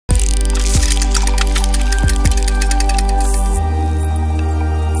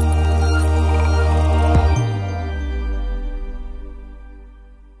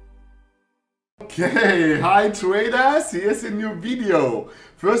Okay, hi traders, here's a new video.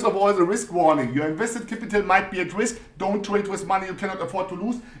 First of all, the risk warning. Your invested capital might be at risk. Don't trade with money you cannot afford to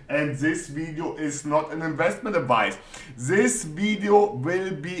lose. And this video is not an investment advice. This video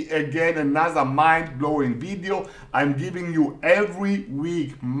will be again another mind-blowing video. I'm giving you every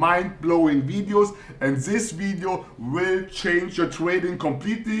week mind-blowing videos, and this video will change your trading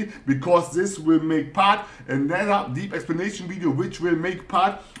completely, because this will make part another deep explanation video which will make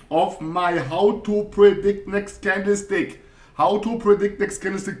part of my how to predict next candlestick. How to predict next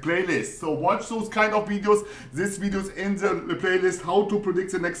candlestick playlist. So watch those kind of videos. These videos in the playlist, how to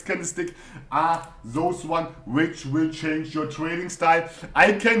predict the next candlestick, are those one which will change your trading style.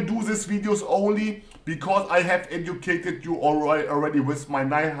 I can do these videos only because I have educated you already with my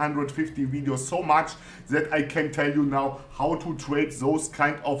 950 videos so much that I can tell you now how to trade those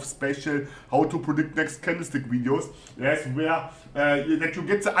kind of special how to predict next candlestick videos. Yes, where that you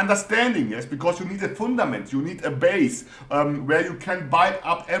get the understanding. Yes, because you need a fundament, you need a base where you can buy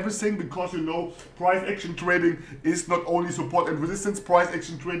up everything, because you know price action trading is not only support and resistance. Price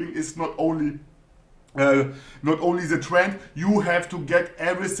action trading is not only the trend. You have to get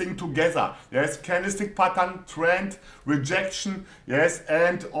everything together. Yes, candlestick pattern, trend, rejection, yes,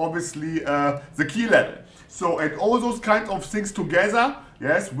 and obviously the key level. So, and all those kinds of things together,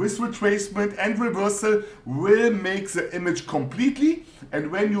 yes, with retracement and reversal, will make the image completely.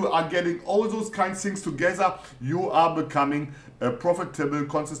 And when you are getting all those kinds of things together, you are becoming a profitable,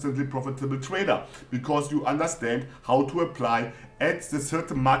 consistently profitable trader, because you understand how to apply at the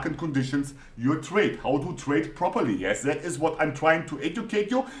certain market conditions your trade, how to trade properly. Yes, that is what I'm trying to educate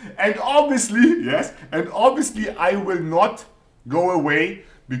you. And obviously, yes, and obviously I will not go away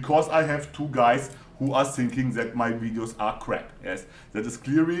because I have two guys who are thinking that my videos are crap. Yes, that is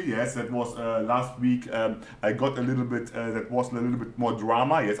clearly, yes, that was last week. I got a little bit, that was a little bit more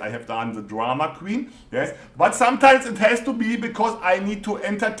drama. Yes, I have done the drama queen. Yes, but sometimes it has to be, because I need to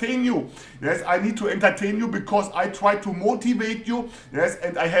entertain you. Yes, I need to entertain you because I try to motivate you. Yes,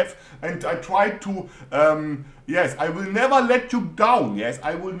 and I try to, yes, I will never let you down. Yes,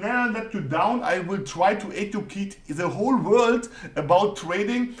 I will never let you down. I will try to educate the whole world about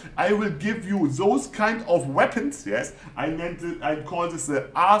trading. I will give you those kind of weapons. Yes, I call this the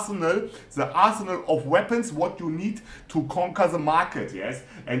arsenal of weapons, what you need to conquer the market. Yes,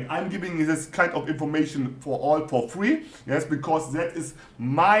 and I'm giving you this kind of information for free. Yes, because that is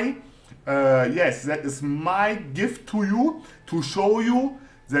my yes, that is my gift to you, to show you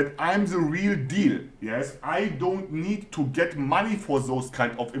that I'm the real deal. Yes, I don't need to get money for those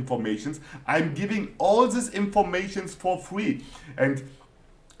kind of informations. I'm giving all these informations for free, and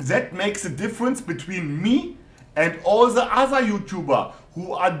that makes a difference between me and all the other YouTubers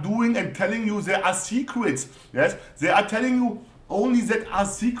who are doing and telling you there are secrets. Yes, they are telling you only that are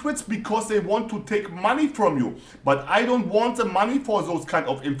secrets because they want to take money from you. But I don't want the money for those kind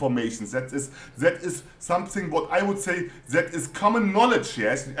of information. That is something what I would say that is common knowledge.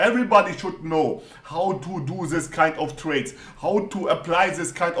 Yes, everybody should know how to do this kind of trades, how to apply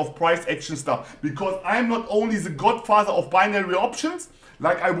this kind of price action stuff. Because I'm not only the godfather of binary options,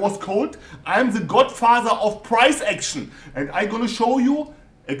 like I was called, I'm the godfather of price action, and I'm gonna show you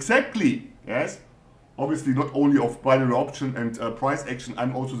exactly. Yes, obviously not only of binary option and price action,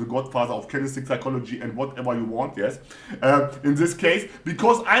 I'm also the godfather of candlestick psychology and whatever you want. Yes, in this case,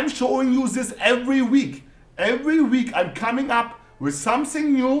 because I'm showing you this every week. Every week I'm coming up with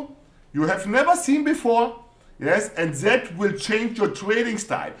something new you have never seen before. Yes, and that will change your trading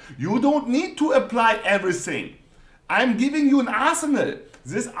style. You don't need to apply everything. I'm giving you an arsenal.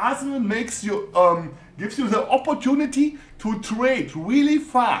 This arsenal makes you, gives you the opportunity to trade really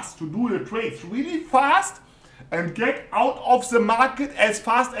fast, to do the trades really fast and get out of the market as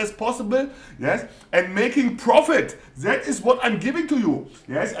fast as possible. Yes, and making profit. That is what I'm giving to you.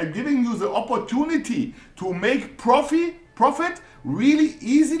 Yes, I'm giving you the opportunity to make profit really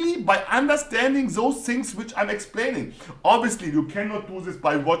easily by understanding those things which I'm explaining. Obviously, you cannot do this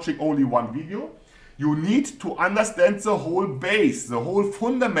by watching only one video. You need to understand the whole base, the whole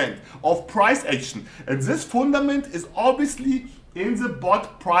fundament of price action. And this fundament is obviously in the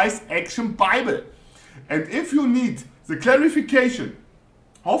BOTT Price Action Bible. And if you need the clarification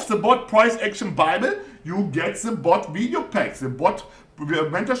of the BOTT Price Action Bible, you get the BOTT video packs, the BOTT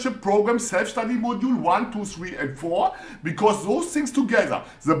Mentorship Program Self-Study Module 1, 2, 3, and 4, because those things together,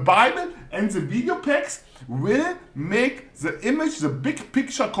 the Bible and the video packs, will make the image, the big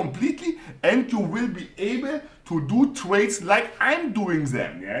picture completely, and you will be able to do trades like I'm doing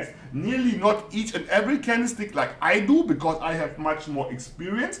them. Yes, nearly not each and every candlestick like I do, because I have much more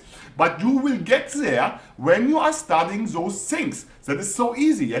experience, but you will get there when you are studying those things. That is so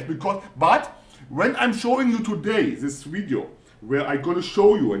easy. Yes, because but when I'm showing you today this video, where I'm going to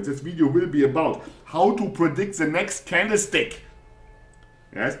show you, and this video will be about how to predict the next candlestick,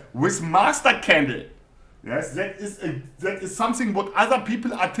 yes, with master candle. Yes, that is something what other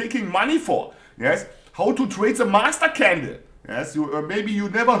people are taking money for. Yes, how to trade the master candle. Yes, maybe you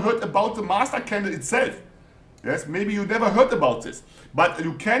never heard about the master candle itself. Yes, maybe you never heard about this. But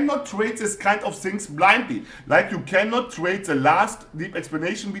you cannot trade this kind of things blindly. Like you cannot trade the last deep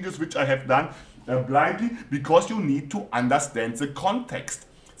explanation videos which I have done blindly, because you need to understand the context.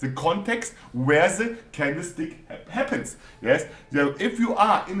 The context where the candlestick happens. Yes, so if you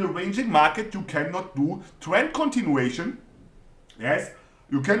are in a ranging market, you cannot do trend continuation. Yes,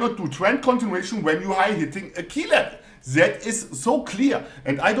 you cannot do trend continuation when you are hitting a key level. That is so clear,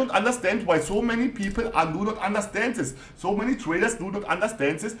 and I don't understand why so many people do not understand this. So many traders do not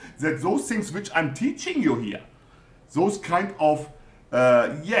understand this, that those things which I'm teaching you here, those kind of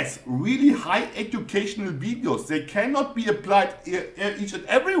yes, really high educational videos, they cannot be applied each and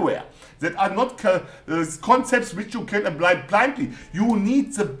everywhere. That are not concepts which you can apply blindly. You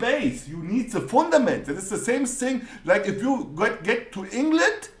need the base, you need the fundament. That is the same thing like if you get to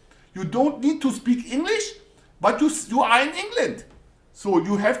England, you don't need to speak English, but you are in England. So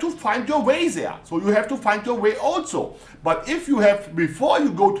you have to find your way there. So you have to find your way also. But if you have, before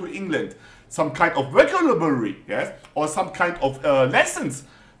you go to England, some kind of vocabulary, yes, or some kind of lessons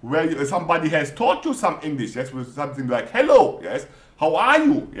where somebody has taught you some English, yes, with something like hello, yes, how are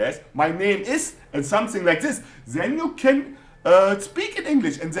you, yes, my name is, and something like this, then you can speak in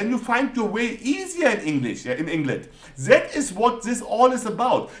English, and then you find your way easier in English, yeah, in England. That is what this all is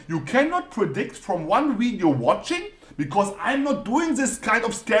about. You cannot predict from one video watching, because I'm not doing this kind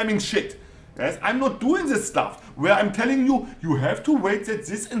of scamming shit. Yes, I'm not doing this stuff where I'm telling you, you have to wait that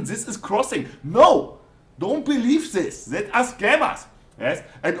this and this is crossing. No, don't believe this. That are scammers. Yes,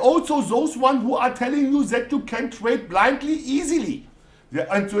 and also those one who are telling you that you can trade blindly easily. Yeah,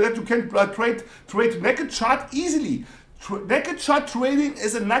 and so that you can trade naked chart easily. Naked chart trading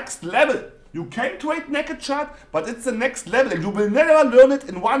is the next level. You can trade naked chart, but it's the next level, and you will never learn it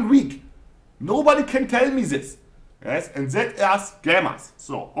in 1 week. Nobody can tell me this. Yes, and that are scammers.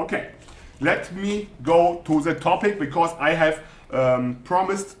 So, okay. Let me go to the topic, because I have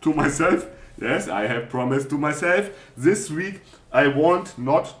promised to myself, yes, I have promised to myself, this week I want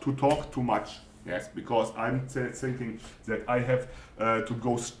not to talk too much, yes, because I'm thinking that I have to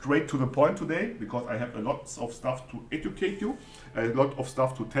go straight to the point today, because I have a lot of stuff to educate you, a lot of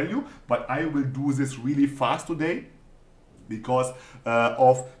stuff to tell you, but I will do this really fast today, because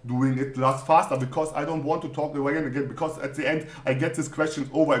of doing it faster, because I don't want to talk over again, because at the end I get these questions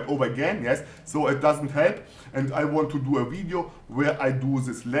over and over again, yes, so it doesn't help, and I want to do a video where I do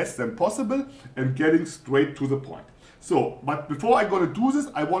this less than possible and getting straight to the point. So, but before I'm going to do this,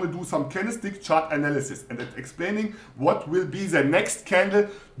 I want to do some candlestick chart analysis and explaining what will be the next candle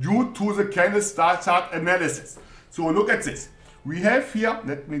due to the candlestick chart analysis. So look at this. We have here,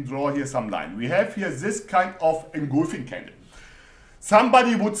 let me draw here some line. We have here this kind of engulfing candle.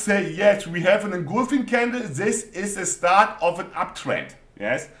 Somebody would say, yes, we have an engulfing candle. This is the start of an uptrend.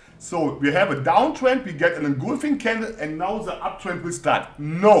 Yes. So we have a downtrend, we get an engulfing candle, and now the uptrend will start.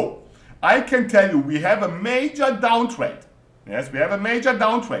 No. I can tell you, we have a major downtrend. Yes, we have a major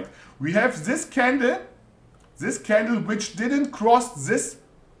downtrend. We have this candle which didn't cross this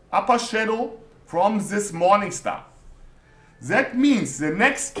upper shadow from this morning star. That means the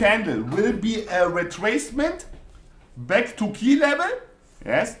next candle will be a retracement back to key level.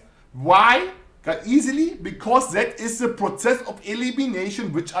 Yes. Why? Easily, because that is the process of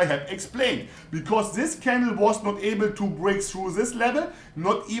elimination which I have explained. Because this candle was not able to break through this level,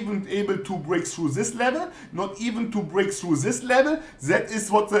 not even able to break through this level, not even to break through this level. That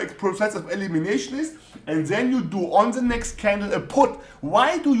is what the process of elimination is. And then you do on the next candle a put.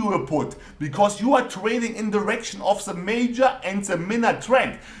 Why do you a put? Because you are trading in direction of the major and the minor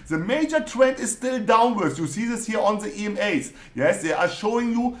trend. The major trend is still downwards. You see this here on the EMAs. Yes, they are showing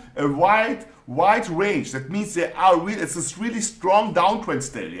you a wide range. That means they are it's a really strong downtrend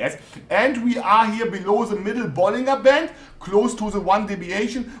still, yes. And we are here below the middle Bollinger Band, close to the 1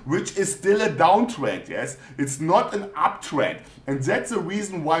 deviation, which is still a downtrend, yes. It's not an uptrend. And that's the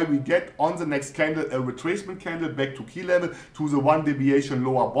reason why we get on the next candle a retracement candle back to key level to the 1 deviation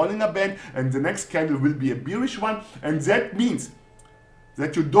lower Bollinger Band, and the next candle will be a bearish one. And that means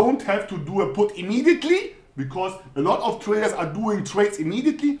that you don't have to do a put immediately, because a lot of traders are doing trades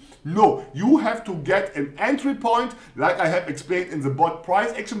immediately. No, you have to get an entry point, like I have explained in the BOTT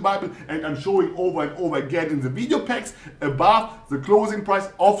price action Bible, and I'm showing over and over again in the video packs, above the closing price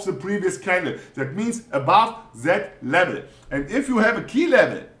of the previous candle. That means above that level. And if you have a key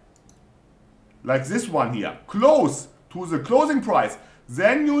level, like this one here, close to the closing price,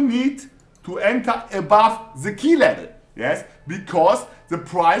 then you need to enter above the key level. Yes, because the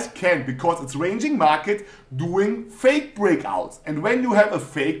price can, because it's ranging market, doing fake breakouts. And when you have a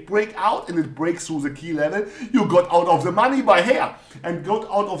fake breakout and it breaks through the key level, you got out of the money by hair. And got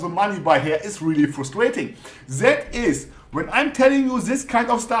out of the money by hair is really frustrating. That is, when I'm telling you this kind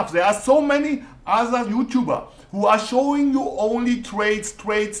of stuff, there are so many other YouTubers who are showing you only trades,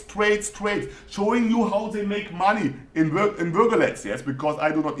 showing you how they make money in Virgolets, yes, because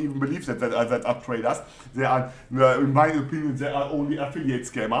I do not even believe that are traders. They are, in my opinion, they are only affiliate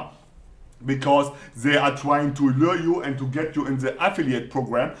scammer, because they are trying to lure you and to get you in the affiliate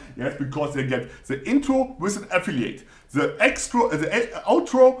program, yes, because they get the intro with an affiliate, the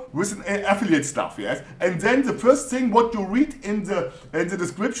outro with an affiliate stuff, yes, and then the first thing what you read in the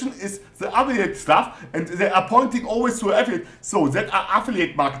description is the affiliate stuff, and they are pointing always to affiliate. So that are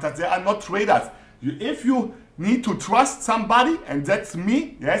affiliate marketers, they are not traders. If you need to trust somebody, and that's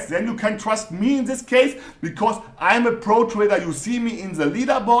me, yes, then you can trust me in this case, because I'm a pro trader. You see me in the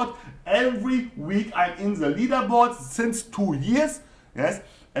leaderboard. Every week I'm in the leaderboard since 2 years, yes,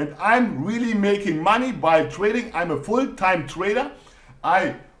 and I'm really making money by trading. I'm a full-time trader.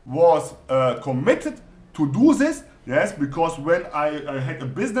 I was committed to do this, yes, because when I had a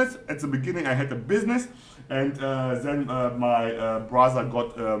business, at the beginning I had a business, and then my brother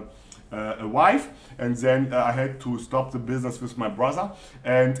got a wife, and then I had to stop the business with my brother,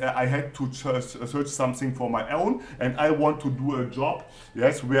 and I had to search something for my own, and I want to do a job,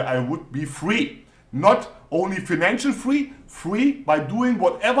 yes, where I would be free. Not only financial free by doing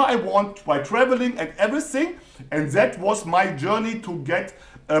whatever I want, by traveling and everything, and that was my journey to get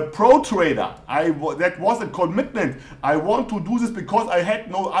a pro trader. That was a commitment. I want to do this because I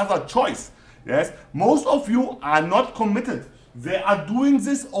had no other choice. Yes, most of you are not committed. They are doing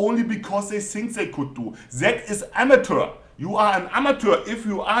this only because they think they could do. That is amateur. You are an amateur if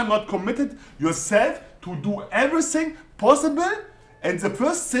you are not committed yourself to do everything possible. And the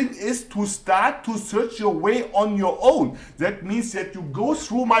first thing is to start to search your way on your own. That means that you go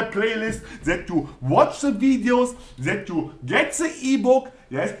through my playlist, that you watch the videos, that you get the ebook,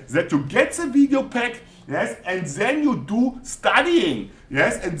 yes, that you get the video pack, yes, and then you do studying,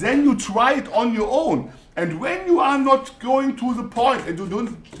 yes, and then you try it on your own. And when you are not going to the point and you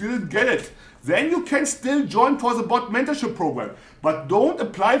didn't get it, then you can still join for the BOTT mentorship program. But don't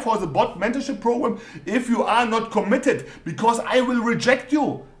apply for the BOTT mentorship program if you are not committed, because I will reject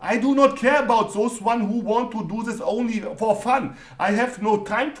you. I do not care about those one who want to do this only for fun. I have no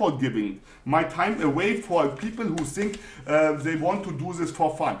time for giving my time away for people who think they want to do this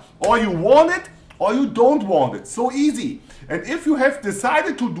for fun. Or you want it, or you don't want it. So easy. And if you have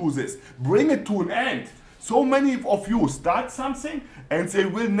decided to do this, bring it to an end. So many of you start something and they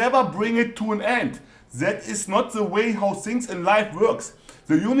will never bring it to an end. That is not the way how things in life works.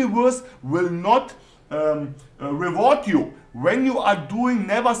 The universe will not reward you when you are doing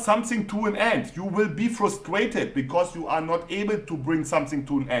never something to an end. You will be frustrated because you are not able to bring something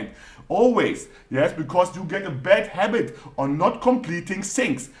to an end. Always, yes, because you get a bad habit on not completing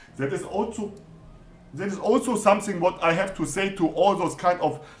things. That is also something what I have to say to all those kind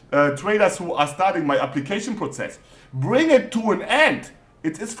of traders who are starting my application process. Bring it to an end.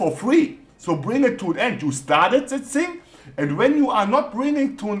 It is for free. So bring it to an end. You started that thing, and when you are not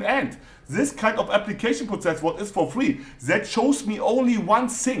bringing to an end this kind of application process, what is for free, that shows me only one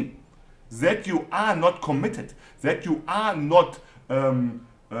thing: that you are not committed, that you are not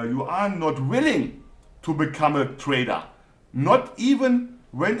willing to become a trader. Not even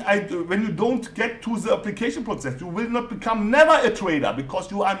when you don't get to the application process, you will not become never a trader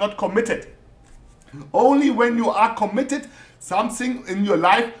because you are not committed. Only when you are committed, something in your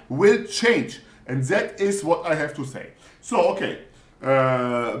life will change. And that is what I have to say. So, okay,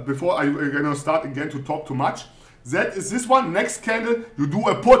 before I start again to talk too much, that is this one, next candle, you do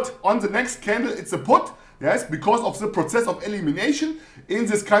a put. On the next candle, it's a put. Yes, because of the process of elimination in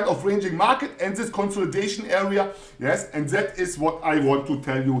this kind of ranging market and this consolidation area. Yes, and that is what I want to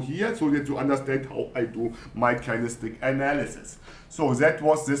tell you here so that you understand how I do my candlestick analysis. So that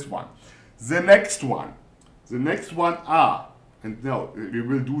was this one. The next one are, and now we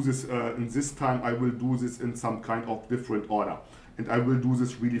will do this in this time, I will do this in some kind of different order. And I will do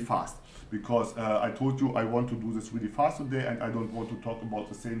this really fast. Because I told you I want to do this really fast today, and I don't want to talk about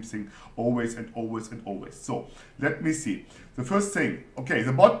the same thing always and always and always. So let me see. The first thing, okay,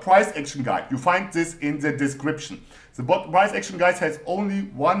 the BOTT price action guide. You find this in the description. The BOTT price action guide has only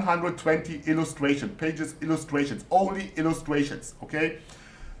 120 pages illustrations, only illustrations, okay?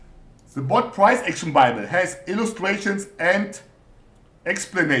 The BOTT price action Bible has illustrations and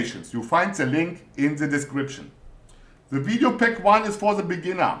explanations. You find the link in the description. The video pack 1 is for the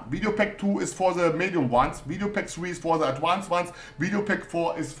beginner. Video pack 2 is for the medium ones. Video pack 3 is for the advanced ones. Video pack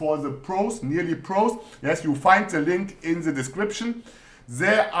 4 is for the pros, nearly pros. Yes, you find the link in the description.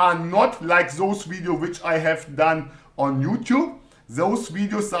 They are not like those videos which I have done on YouTube. Those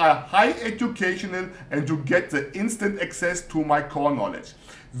videos are high educational and you get the instant access to my core knowledge.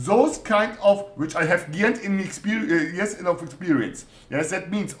 Those kind of, which I have gained in years of experience. Yes, that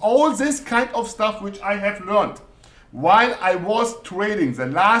means all this kind of stuff which I have learned while I was trading the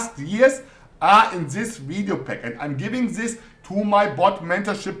last years are in this video pack, and I'm giving this to my BOTT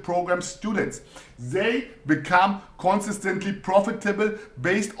mentorship program students. They become consistently profitable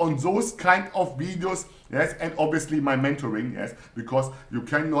based on those kind of videos, yes, and obviously my mentoring, yes, because you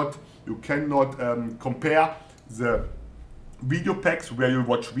cannot compare the video packs where you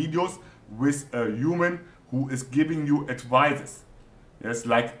watch videos with a human who is giving you advices. Yes,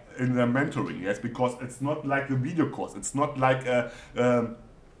 like in the mentoring, yes, because it's not like a video course. It's not like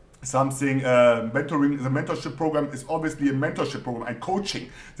something mentoring. The mentorship program is obviously a mentorship program and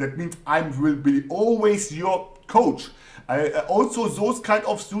coaching. That means I will be always your coach. Also, those kind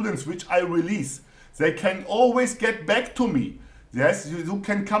of students which I release, they can always get back to me. Yes, you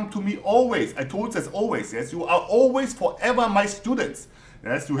can come to me always. I told this always. Yes, you are always forever my students.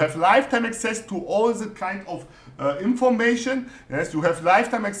 Yes, you have lifetime access to all the kind of information. Yes, you have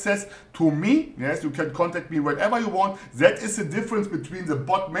lifetime access to me. Yes, you can contact me whenever you want. That is the difference between the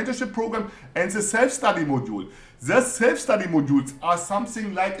BOTT mentorship program and the self-study module. The self-study modules are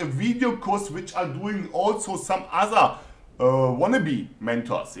something like a video course which are doing also some other wannabe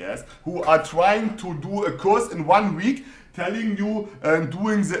mentors, yes, who are trying to do a course in 1 week, telling you and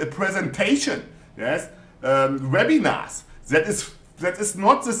doing the presentation, yes, webinars. That is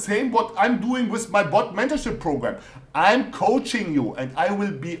not the same what I'm doing with my BOTT mentorship program. I'm coaching you and I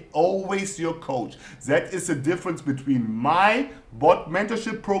will be always your coach. That is the difference between my BOTT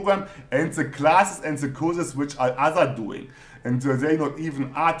mentorship program and the classes and the courses which are other doing. And they not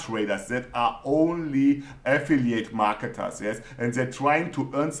even are traders, that are only affiliate marketers, yes? And they're trying to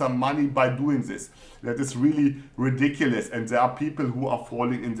earn some money by doing this. That is really ridiculous, and there are people who are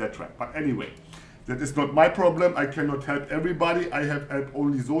falling in that trap. But anyway, that is not my problem. I cannot help everybody. I have helped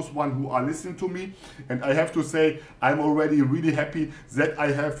only those one who are listening to me. And I have to say, I'm already really happy that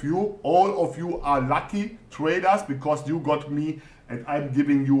I have you. All of you are lucky traders because you got me, and I'm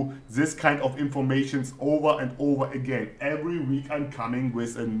giving you this kind of information over and over again. Every week I'm coming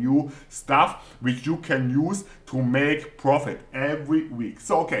with a new stuff which you can use to make profit every week.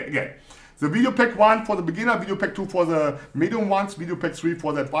 So okay, again. The video pack 1 for the beginner, video pack 2 for the medium ones, video pack 3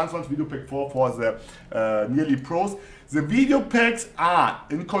 for the advanced ones, video pack 4 for the nearly pros. The video packs are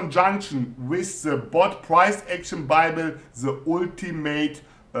in conjunction with the BOTT Price Action Bible, the ultimate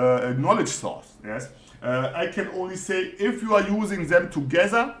knowledge source. Yes, I can only say if you are using them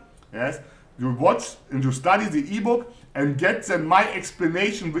together, yes, you watch and you study the ebook and get then my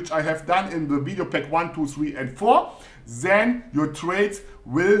explanation which I have done in the video pack 1, 2, 3 and 4, then your trades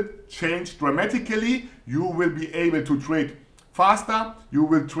will change dramatically. You will be able to trade faster, you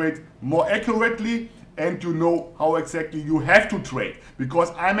will trade more accurately, and you know how exactly you have to trade,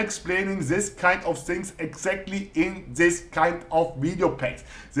 because I'm explaining this kind of things exactly in this kind of video packs.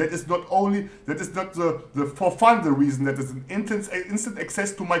 That is not the for fun the reason, that is an instant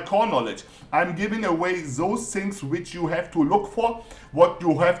access to my core knowledge. I'm giving away those things which you have to look for, what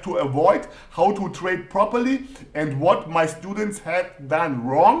you have to avoid, how to trade properly, and what my students have done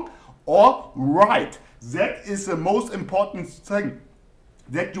wrong or right. That is the most important thing.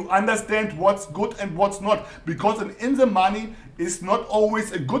 That you understand what's good and what's not, because in the money is not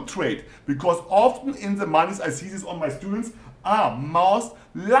always a good trade, because often in the money, I see this on my students, are most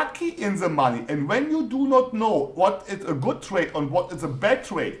lucky in the money, and when you do not know what is a good trade and what is a bad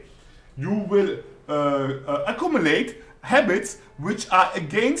trade, you will accumulate habits which are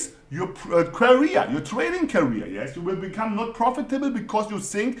against your career, your trading career. Yes, you will become not profitable because you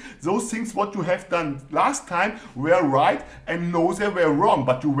think those things what you have done last time were right and know they were wrong,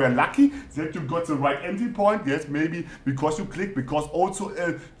 but you were lucky that you got the right entry point. Yes, maybe because you click, because also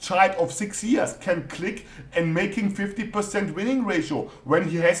a child of 6 years can click and making 50% winning ratio when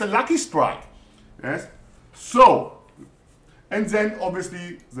he has a lucky strike. Yes, so. And then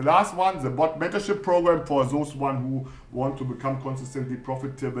obviously the last one, the BOTT mentorship program for those one who want to become consistently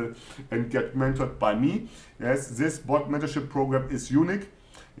profitable and get mentored by me. Yes, this BOTT mentorship program is unique.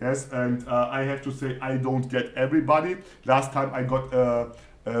 Yes, and I have to say I don't get everybody. Last time I got a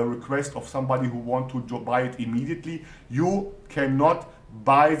request of somebody who want to buy it immediately. You cannot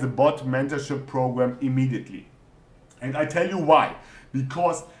buy the BOTT mentorship program immediately. And I tell you why.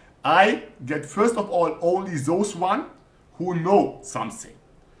 Because I get, first of all, only those one who know something.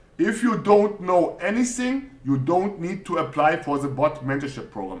 If you don't know anything, you don't need to apply for the BOTT mentorship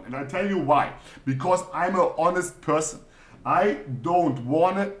program. And I tell you why. Because I'm an honest person. I don't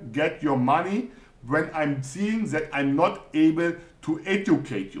want to get your money when I'm seeing that I'm not able to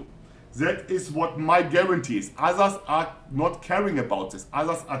educate you. That is what my guarantee is. Others are not caring about this.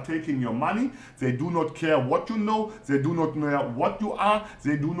 Others are taking your money. They do not care what you know. They do not know what you are.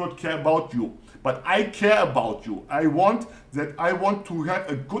 They do not care about you. But I care about you. I want to have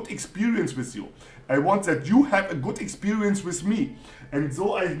a good experience with you. I want that you have a good experience with me. And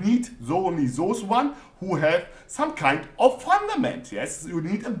so I need only those one who have some kind of fundament. Yes, you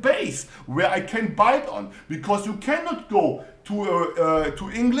need a base where I can bite on, because you cannot go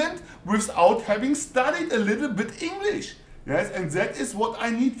to England without having studied a little bit English. Yes, and that is what I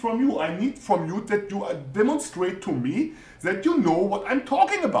need from you. I need from you that you demonstrate to me that you know what I'm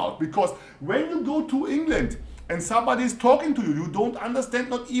talking about. Because when you go to England and somebody is talking to you, you don't understand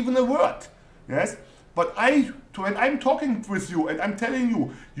not even a word. Yes, but when I'm talking with you and I'm telling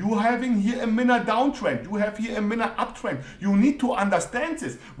you, you having here a minor downtrend, you have here a minor uptrend, you need to understand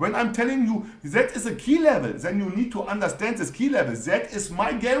this. When I'm telling you that is a key level, then you need to understand this key level. That is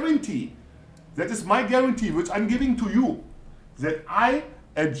my guarantee. That is my guarantee which I'm giving to you. That I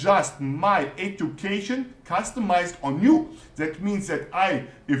adjust my education customized on you. That means that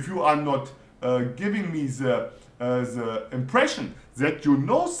if you are not giving me the impression that you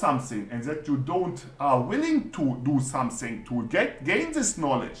know something and that you are willing to do something to gain this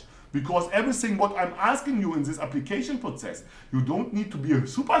knowledge, because everything what I'm asking you in this application process, you don't need to be a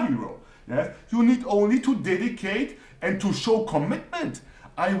superhero. Yes? You need only to dedicate and to show commitment.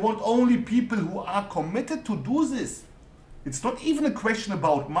 I want only people who are committed to do this. It's not even a question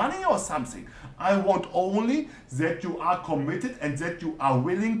about money or something. I want only that you are committed and that you are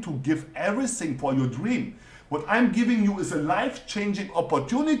willing to give everything for your dream. What I'm giving you is a life-changing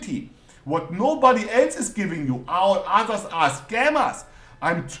opportunity. What nobody else is giving you. All others are scammers.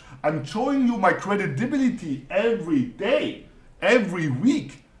 I'm showing you my credibility every day, every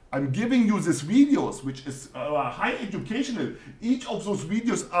week. I'm giving you these videos, which is high educational. Each of those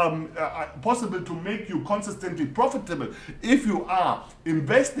videos are possible to make you consistently profitable if you are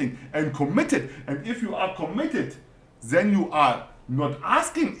investing and committed. And if you are committed, then you are not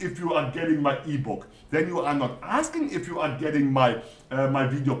asking if you are getting my ebook. Then you are not asking if you are getting my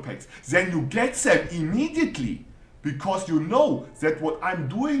video packs. Then you get them immediately, because you know that what I'm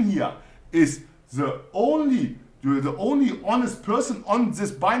doing here is the only honest person on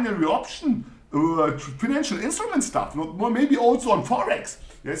this binary option financial instrument stuff, maybe also on Forex.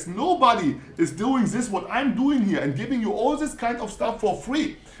 Yes, nobody is doing this what I'm doing here and giving you all this kind of stuff for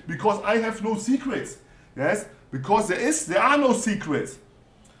free, because I have no secrets. Yes, because there are no secrets.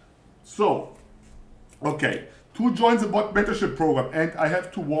 So, okay, to join the BOTT mentorship program, and I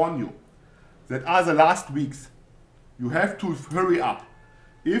have to warn you that are the last weeks, you have to hurry up.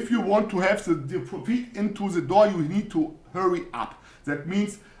 If you want to have the feet into the door, you need to hurry up. That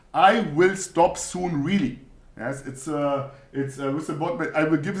means I will stop soon, really. Yes, it's with the BOTT. I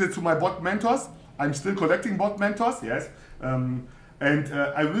will give it to my BOTT mentors. I'm still collecting BOTT mentors. Yes, and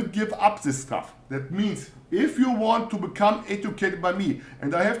I will give up this stuff. That means if you want to become educated by me,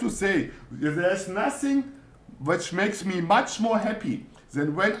 and I have to say, there's nothing which makes me much more happy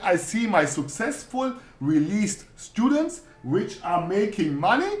than when I see my successful released students which are making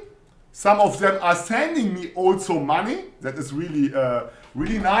money. Some of them are sending me also money. That is really,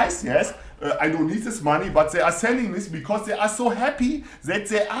 really nice. Yes, I don't need this money, but they are sending this because they are so happy that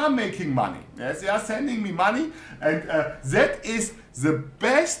they are making money. Yes, they are sending me money, and that is the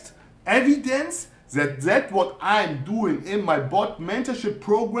best evidence that what I'm doing in my BOTT mentorship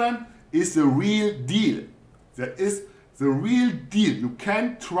program is the real deal. That is the real deal. You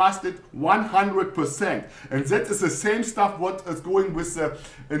can trust it 100%. And that is the same stuff what is going with the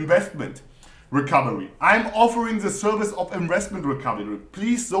investment recovery. I'm offering the service of investment recovery.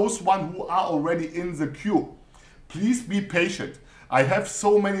 Please, those one who are already in the queue, please be patient. I have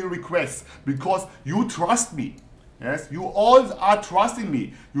so many requests because you trust me. Yes, you all are trusting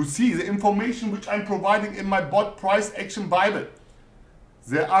me. You see the information which I'm providing in my BOTT Price Action Bible.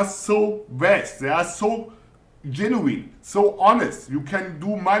 They are so vast. They are so genuine, so honest. You can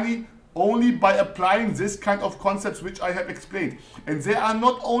do money only by applying this kind of concepts which I have explained. And they are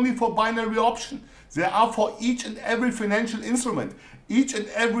not only for binary option, they are for each and every financial instrument, each and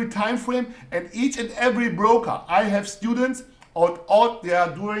every time frame, and each and every broker. I have students all they are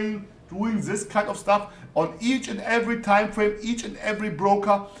doing this kind of stuff on each and every time frame, each and every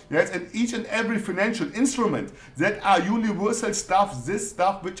broker, yes, and each and every financial instrument. That are universal stuff, this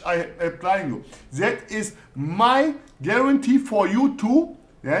stuff which I am applying you. That is my guarantee for you too,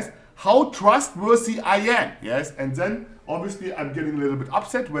 yes, how trustworthy I am, yes. And then obviously I'm getting a little bit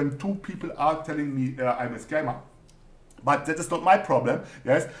upset when two people are telling me I'm a scammer. But that is not my problem,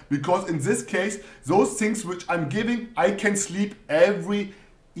 yes, because in this case, those things which I'm giving, I can sleep every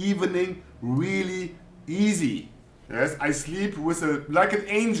evening really easy. Yes, I sleep with like an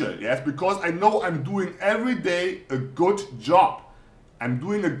angel, yes, because I know I'm doing every day a good job. I'm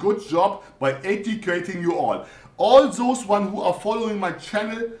doing a good job by educating you all. All those one who are following my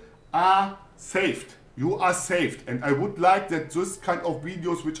channel are saved. You are saved, and I would like that this kind of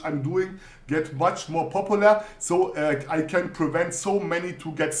videos which I'm doing get much more popular, so I can prevent so many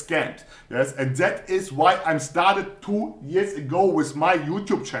to get scammed. Yes, and that is why I started 2 years ago with my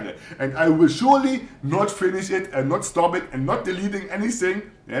YouTube channel, and I will surely not finish it and not stop it and not deleting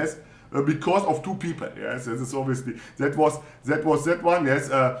anything. Yes. Because of two people, yes, this is obviously that was that one, yes.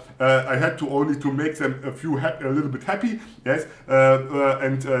 I had to only to make them a little bit happy, yes,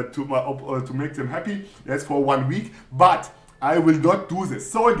 and to make them happy, yes, for 1 week. But I will not do this.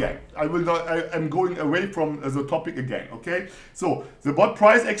 So again, I will not. I'm going away from the topic again. Okay. So the BOTT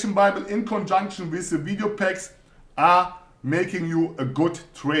Price Action Bible in conjunction with the video packs are making you a good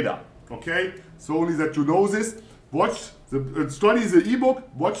trader. Okay. So only that you know this. Study the ebook,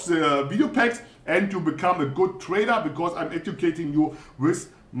 watch the video packs, and you become a good trader, because I'm educating you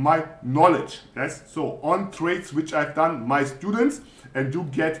with my knowledge. Yes, so on trades which I've done my students, and you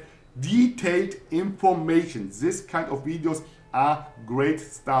get detailed information. This kind of videos are great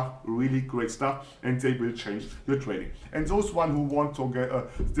stuff, really great stuff, and they will change your trading. And those one who want to get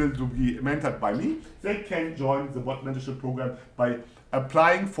still to be mentored by me, they can join the BOTT mentorship program by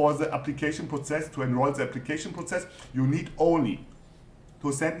applying for the application process. To enroll the application process, you need only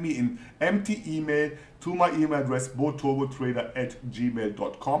to send me an empty email to my email address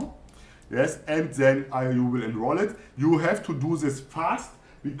boturbotrader@gmail.com. Yes, and then you will enroll it. You have to do this fast,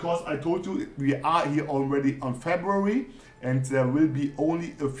 because I told you we are here already on February, and there will be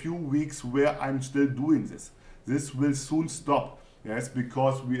only a few weeks where I'm still doing this. This will soon stop. Yes,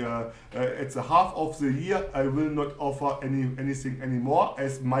 because we it's a half of the year. I will not offer anything anymore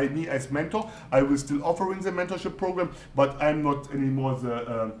as me as mentor. I will still offering the mentorship program, but I'm not anymore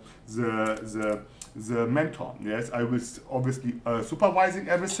the mentor. Yes, I was obviously supervising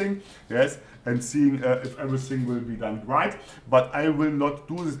everything. Yes, and seeing if everything will be done right. But I will not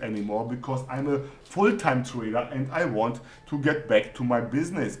do this anymore, because I'm a full-time trader and I want to get back to my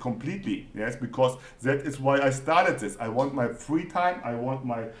business completely. Yes, because that is why I started this. I want my free time. I want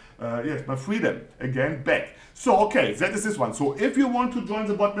my my freedom again back. So okay, that is this one. So if you want to join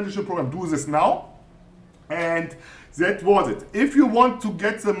the BOTT mentorship program, do this now. And that was it. If you want to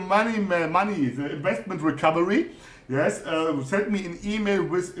get the the investment recovery, yes, send me an email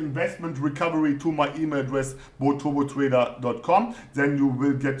with investment recovery to my email address boturbotrader.com. Then you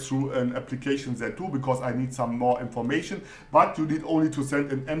will get through an application there too, because I need some more information. But you need only to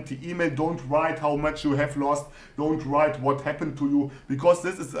send an empty email. Don't write how much you have lost. Don't write what happened to you, because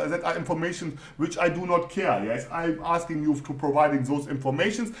this is that are information which I do not care. Yes, I'm asking you to providing those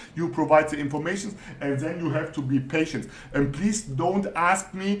informations. You provide the information, and then you have to be patient. And please don't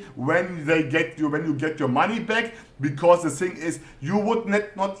ask me when you get your money back, because the thing is, you would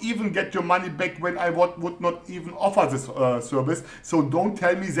not even get your money back when I would not even offer this service. So don't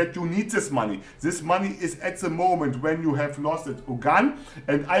tell me that you need this money. This money is at the moment when you have lost it gone,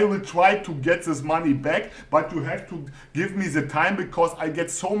 and I will try to get this money back, but you have to give me the time, because I get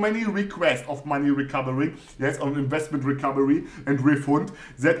so many requests of money recovery, yes, on investment recovery and refund,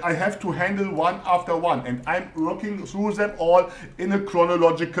 that I have to handle one after one, and I'm working through them all in a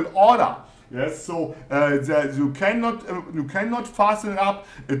chronological order. Yes, so you cannot fasten it up.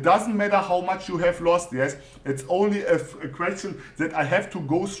 It doesn't matter how much you have lost. Yes, it's only a question that I have to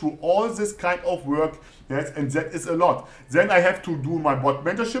go through all this kind of work. Yes, and that is a lot. Then I have to do my BOTT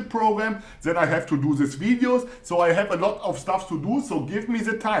mentorship program. Then I have to do these videos. So I have a lot of stuff to do. So give me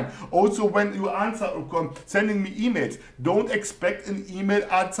the time. Also, when you sending me emails, don't expect an email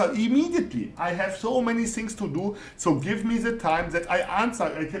answer immediately. I have so many things to do. So give me the time that I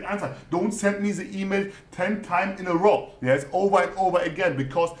can answer. Don't send me the email 10 times in a row. Yes, over and over again,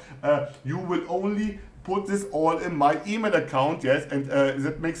 because you will only put this all in my email account. Yes, and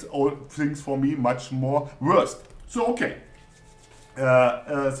that makes all things for me much more worse. So okay,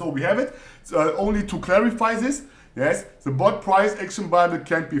 so we have it. So only to clarify this, yes, the BOTT Price Action Bible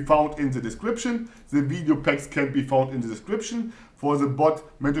can be found in the description. The video packs can be found in the description. For the BOTT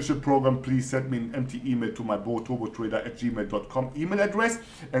mentorship program, please send me an empty email to my boturbotrader@gmail.com email address.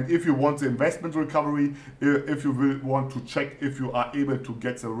 And if you want the investment recovery, if you will want to check if you are able to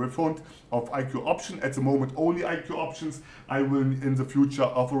get the refund of IQ option, at the moment only IQ options. I will in the future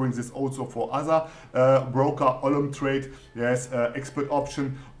offering this also for other broker, Olum Trade, yes, expert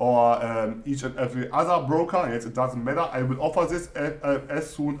option, or each and every other broker. Yes, it doesn't matter. I will offer this as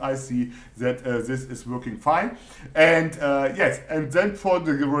soon as I see that this is working fine. And yes, and then for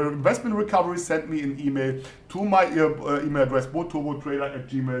the investment recovery, send me an email to my email address,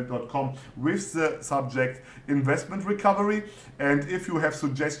 boturbotrader@gmail.com, with the subject investment recovery. And if you have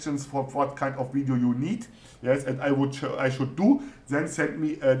suggestions for what kind of video you need, yes, and I should do, then send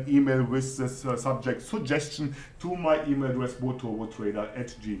me an email with the subject suggestion to my email address,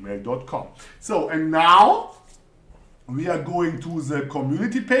 boturbotrader@gmail.com. So, and now we are going to the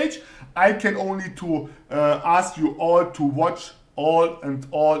community page. I can only ask you all to watch all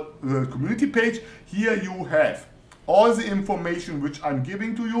the community page. Here you have all the information which I'm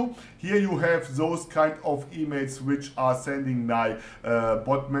giving to you. Here you have those kind of emails which are sending my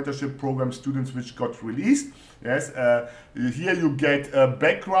BOTT mentorship program students which got released. Yes, here you get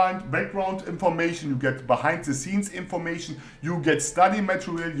background information, you get behind the scenes information, you get study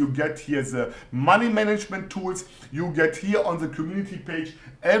material, you get here the money management tools, you get here on the community page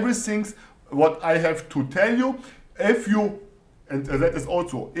everything what I have to tell you. If you And that is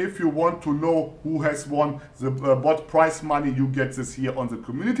also, if you want to know who has won the BOTT prize money, you get this here on the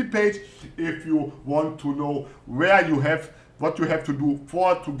community page. If you want to know where you have, what you have to do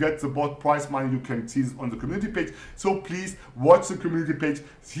to get the BOTT prize money, you can see this on the community page. So please watch the community page.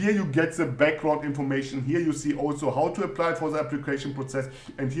 Here you get the background information. Here you see also how to apply for the application process.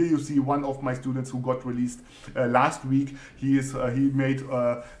 And here you see one of my students who got released last week. He made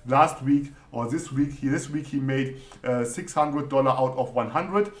last week or this week he made $600 out of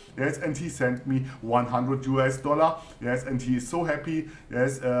 100. Yes, and he sent me $100 US. Yes, and he is so happy.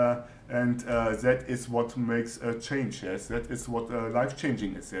 Yes. And that is what makes a change, yes, that is what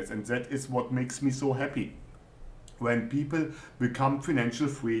life-changing is, yes, and that is what makes me so happy. When people become financial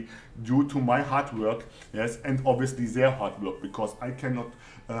free due to my hard work, yes, and obviously their hard work, because I cannot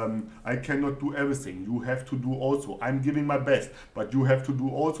do everything. You have to do also. I'm giving my best, but you have to do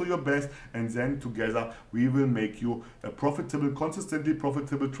also your best, and then together we will make you a profitable, consistently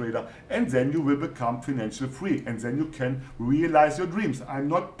profitable trader, and then you will become financial free, and then you can realize your dreams. I'm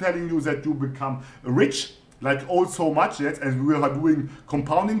not telling you that you become rich, like so much, yes, and we are doing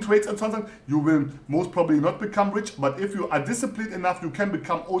compounding trades and so on. You will most probably not become rich, but if you are disciplined enough, you can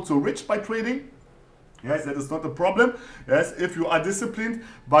become also rich by trading. Yes, that is not a problem. Yes, if you are disciplined,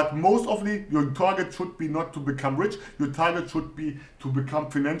 but most often your target should be not to become rich. Your target should be to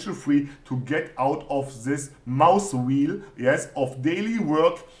become financial free, to get out of this mouse wheel, yes, of daily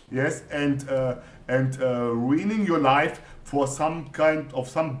work, yes, and ruining your life for some kind of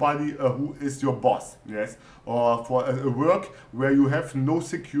somebody who is your boss, yes, or for a work where you have no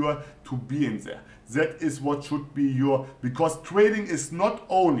secure to be in there. That is what should be your, because trading is not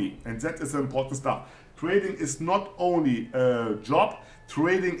only, and that is the important stuff, trading is not only a job,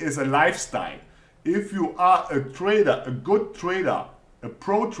 trading is a lifestyle. If you are a trader, a good trader, a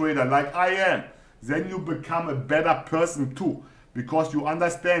pro trader like I am, then you become a better person too, because you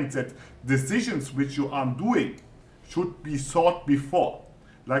understand that decisions which you are doing should be thought before.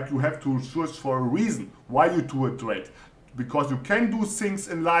 Like you have to search for a reason why you do a trade. Because you can do things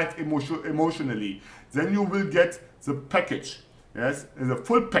in life emotionally. Then you will get the package. Yes, the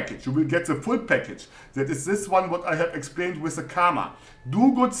full package. You will get the full package. That is this one what I have explained with the karma.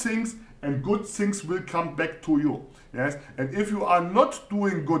 Do good things and good things will come back to you. Yes, and if you are not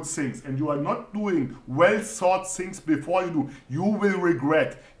doing good things and you are not doing well thought things before you do, you will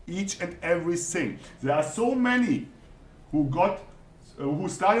regret each and everything. There are so many who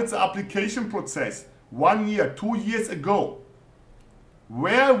started the application process 1 year, 2 years ago.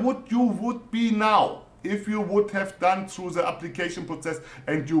 Where would you be now if you would have done through the application process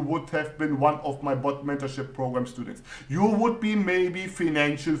and you would have been one of my BOTT mentorship program students? You would be maybe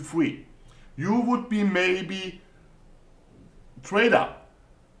financial free. You would be maybe trader,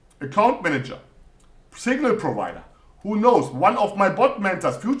 account manager, signal provider. Who knows? One of my BOTT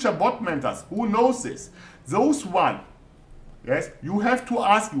mentors, future BOTT mentors, who knows this? Those one. Yes, you have to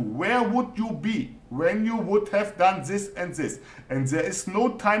ask you, where would you be when you would have done this and this? And there is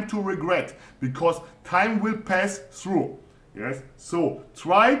no time to regret, because time will pass through. Yes, so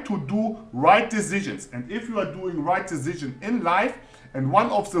try to do right decisions. And if you are doing right decision in life, and one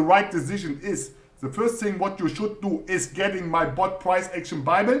of the right decision is, the first thing what you should do is getting my BOTT price action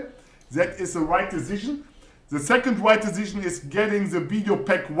Bible. That is the right decision. The second right decision is getting the video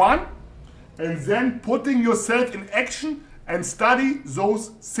pack 1 and then putting yourself in action and study those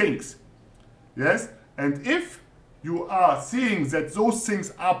things. Yes, and if you are seeing that those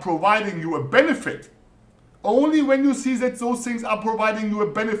things are providing you a benefit, only when you see that those things are providing you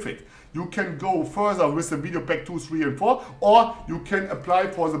a benefit, you can go further with the video pack 2, 3, and 4, or you can apply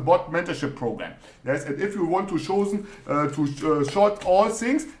for the BOTT mentorship program. Yes, and if you want to short all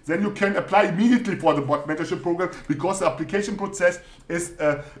things, then you can apply immediately for the BOTT mentorship program, because the application process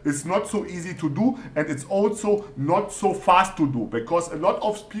is not so easy to do, and it's also not so fast to do, because a lot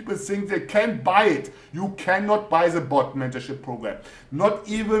of people think they can buy it. You cannot buy the BOTT mentorship program. Not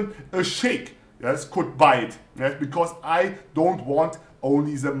even a sheikh, yes, could buy it. Yes, because I don't want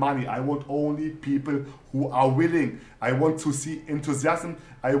only the money. I want only people who are willing. I want to see enthusiasm.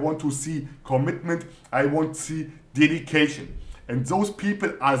 I want to see commitment. I want to see dedication. And those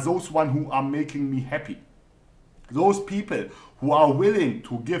people are those ones who are making me happy. Those people who are willing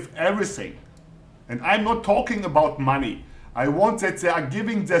to give everything. And I'm not talking about money. I want that they are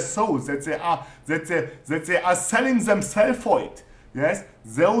giving their souls, that they are selling themselves for it. Yes,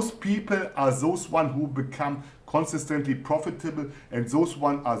 those people are those ones who become consistently profitable, and those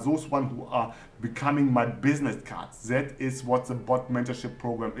ones who are becoming my business cards. That is what the BOTT mentorship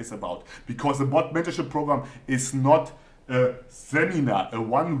program is about. Because the BOTT mentorship program is not a seminar, a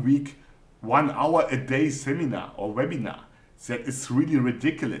 1 week, 1 hour a day seminar or webinar. That is really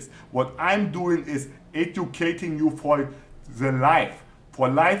ridiculous. What I'm doing is educating you for the life. For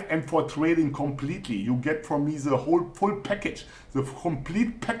life and for trading completely. You get from me the whole full package, the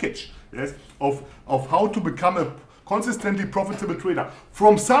complete package, yes, of how to become a consistently profitable trader.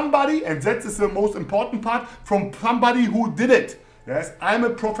 From somebody, and that is the most important part, from somebody who did it. Yes, I'm a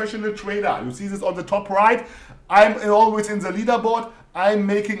professional trader. You see this on the top right. I'm always in the leaderboard. I'm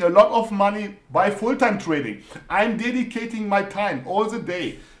making a lot of money by full-time trading. I'm dedicating my time all the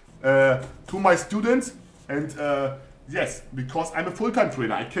day to my students, and yes, because I'm a full-time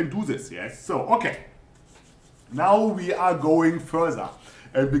trader, I can do this, yes. So, okay. Now we are going further.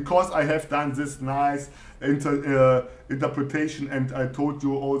 And because I have done this nice interpretation, and I told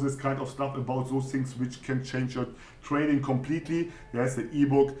you all this kind of stuff about those things which can change your trading completely, yes, the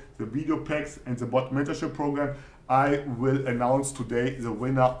ebook, the video packs, and the BOTT mentorship program, I will announce today the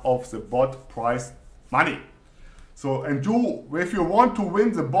winner of the BOTT prize money. So, and if you want to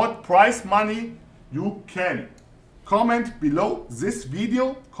win the BOTT prize money, you can comment below this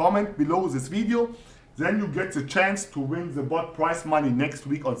video, then you get the chance to win the BOTT prize money next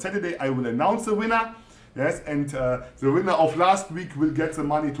week on Saturday. I will announce the winner. Yes, and the winner of last week will get the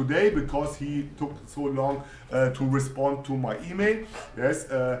money today because he took so long to respond to my email. Yes,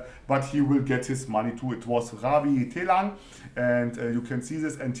 but he will get his money too. It was Ravi Telang, and you can see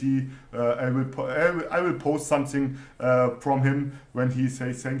this. And I will post something from him when he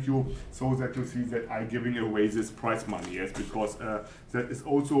says thank you, so that you see that I'm giving away this prize money. Yes, because that is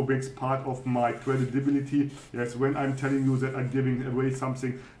also a big part of my credibility. Yes, when I'm telling you that I'm giving away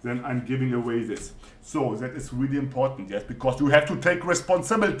something, then I'm giving away this. So that is really important, yes, because you have to take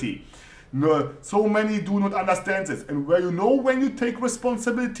responsibility. No, so many do not understand this. And where you know when you take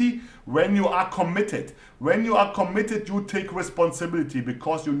responsibility, when you are committed. When you are committed, you take responsibility,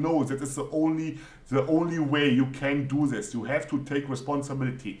 because you know that is the only way you can do this. You have to take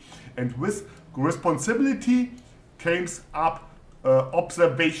responsibility. And with responsibility comes up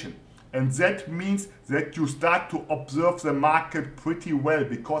observation. And that means that you start to observe the market pretty well,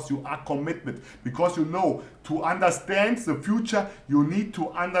 because you are committed. Because you know, to understand the future, you need to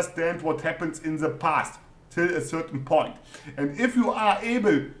understand what happens in the past till a certain point. And if you are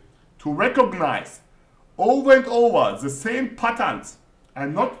able to recognize over and over the same patterns,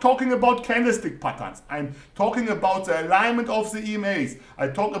 I'm not talking about candlestick patterns, I'm talking about the alignment of the EMAs, I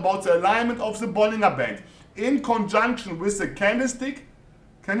talk about the alignment of the Bollinger Band, in conjunction with the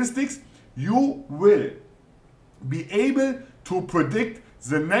candlesticks, you will be able to predict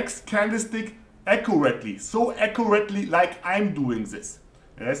the next candlestick accurately, so accurately like I'm doing this.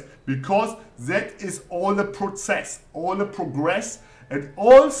 Yes, because that is all the process, all the progress, and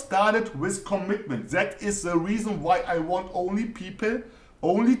all started with commitment. That is the reason why I want only people,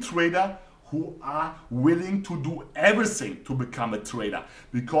 only trader who are willing to do everything to become a trader,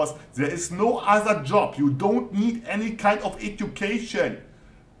 because there is no other job. You don't need any kind of education.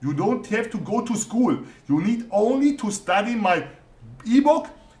 You don't have to go to school. You need only to study my ebook.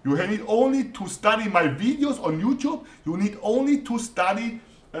 You need only to study my videos on YouTube. You need only to study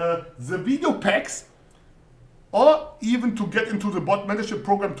the video packs, or even to get into the BOTT mentorship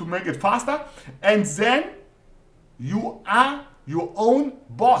program to make it faster. And then you are your own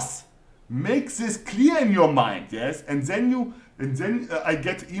boss. Make this clear in your mind, yes, and then I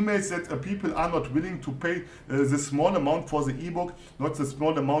get emails that people are not willing to pay the small amount for the ebook, not the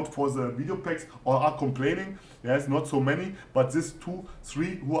small amount for the video packs, or are complaining. Yes, not so many, but this 2,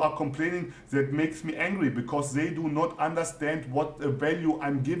 3 who are complaining, that makes me angry, because they do not understand what value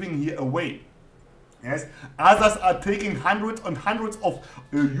I'm giving here away. Yes, others are taking hundreds and hundreds of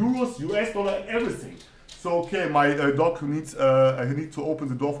euros, US dollar, and everything. So okay, my dog needs, I need to open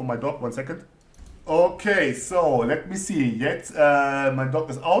the door for my dog, 1 second. Okay, so let me see, yet my dog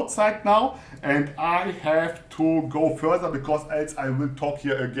is outside now, and I have to go further, because else I will talk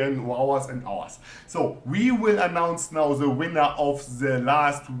here again hours and hours. So we will announce now the winner of the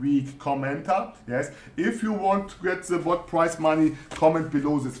last week commenter. Yes, if you want to get the BOTT prize money, comment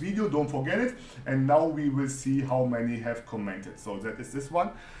below this video, don't forget it. And now we will see how many have commented. So that is this one.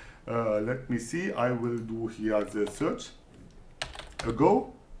 Let me see, I will do here the search.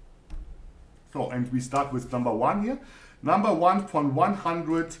 Go. So, and we start with number 1 here. Number 1 from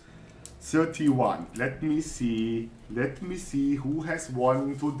 131. Let me see who has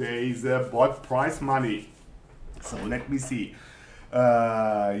won today the BOTT prize money. So let me see.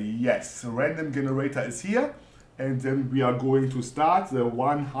 Yes, random generator is here. And then we are going to start the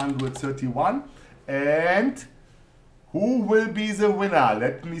 131. And who will be the winner?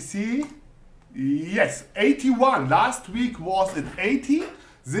 Let me see. Yes, 81. Last week was at 80.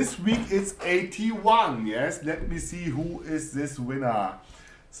 This week it's 81. Yes, let me see who is this winner.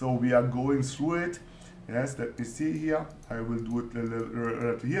 So we are going through it. Yes, let me see here. I will do it.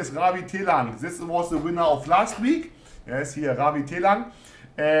 Here's Ravi Telang. This was the winner of last week. Yes, here Ravi Telang.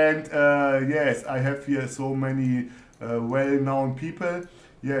 And yes, I have here so many well-known people.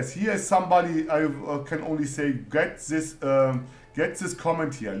 Yes, here is somebody I can only say get this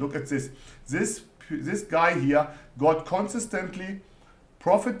comment here. Look at this. This guy here got consistently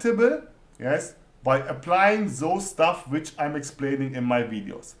profitable, yes, by applying those stuff which I'm explaining in my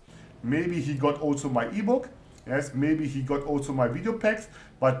videos. Maybe he got also my ebook, yes, maybe he got also my video packs,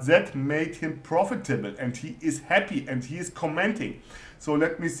 but that made him profitable, and he is happy, and he is commenting. So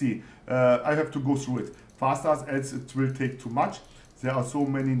let me see. I have to go through it faster, else it will take too much. There are so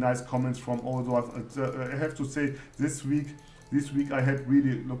many nice comments from all those. I have to say, this week I had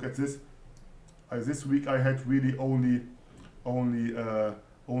really, look at this. This week I had really only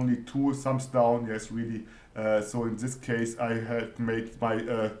 2 thumbs down. Yes, really. So in this case, I had made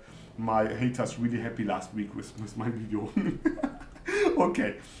my haters really happy last week with my video.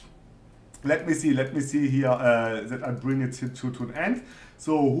 Okay. Let me see here that I bring it to an end.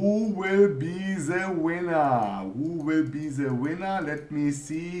 So who will be the winner? Who will be the winner? Let me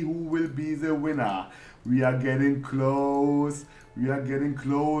see who will be the winner. We are getting close. We are getting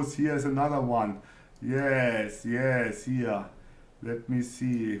close. Here's another one. Yes, here. Let me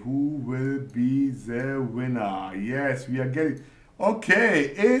see who will be the winner. Yes, we are getting.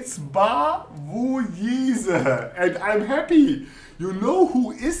 Okay, it's Bavuyize, and I'm happy. You know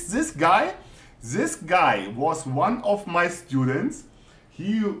who is this guy? This guy was one of my students.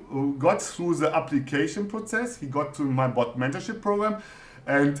 He got through the application process. He got to my BOTT mentorship program,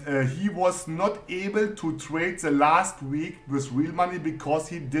 and he was not able to trade the last week with real money because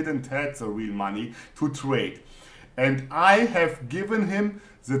he didn't have the real money to trade. And I have given him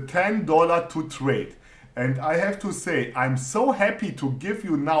the $10 to trade. And I have to say, I'm so happy to give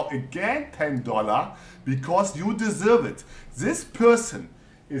you now again $10 because you deserve it. This person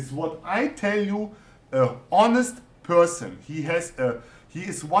is what I tell you, an honest person. He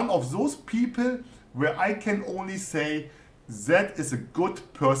is one of those people where I can only say that is a good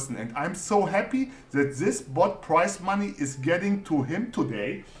person, and I'm so happy that this BOTT prize money is getting to him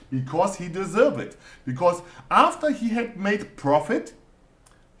today because he deserves it. Because after he had made profit,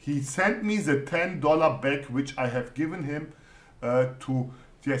 he sent me the $10 back which I have given him to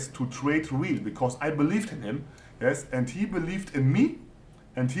trade real, because I believed in him, yes, and he believed in me.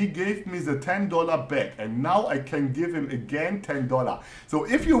 And he gave me the $10 back, and now I can give him again $10. So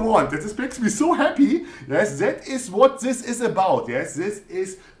if you want, this makes me so happy. Yes, that is what this is about. Yes, this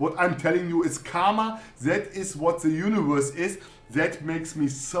is what I'm telling you is karma. That is what the universe is. That makes me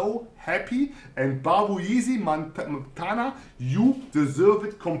so happy. And Bavuyize Montana, you deserve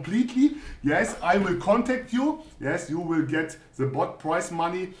it completely. Yes, I will contact you. Yes, you will get the BOTT prize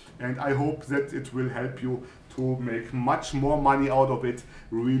money, and I hope that it will help you to make much more money out of it.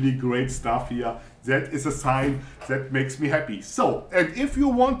 Really great stuff here. That is a sign that makes me happy. So, and if you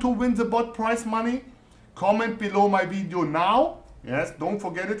want to win the BOTT prize money, comment below my video now. Yes, don't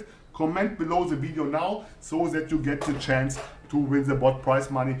forget it. Comment below the video now so that you get the chance to win the bot prize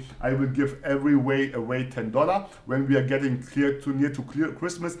money. I will give every way away $10. When we are getting near to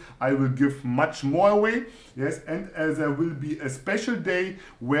Christmas, I will give much more away. Yes, and there will be a special day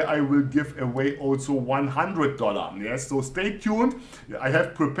where I will give away also $100. Yes, so stay tuned. I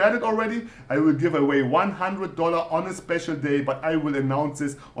have prepared it already. I will give away $100 on a special day, but I will announce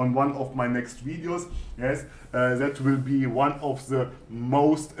this on one of my next videos. Yes, that will be one of the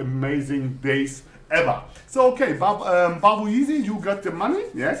most amazing days ever. So okay, Babu Easy, you got the money.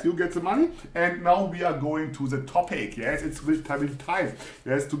 Yes, you get the money. And now we are going to the topic. Yes, it's will time.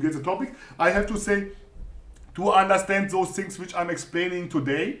 Yes, to get the topic. I have to say, to understand those things which I'm explaining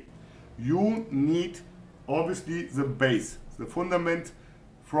today, you need obviously the base, the fundament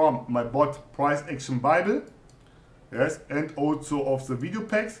from my bot price action Bible. Yes, and also of the video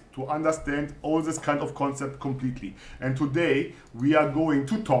packs to understand all this kind of concept completely. And today we are going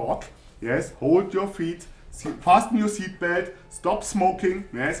to talk, yes, hold your feet, fasten your seatbelt, stop smoking,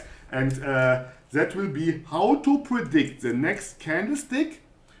 yes, and that will be how to predict the next candlestick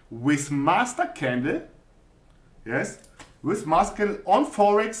with master candle, yes, with master candle on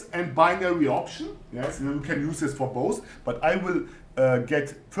Forex and binary option. Yes, you can use this for both, but I will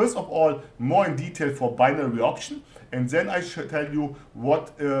get first of all more in detail for binary option, and then I should tell you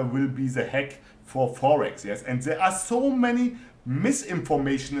what will be the hack for Forex. Yes, and there are so many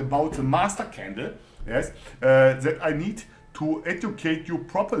misinformation about the master candle, yes, that I need to educate you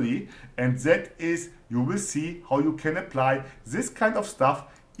properly, and that is, you will see how you can apply this kind of stuff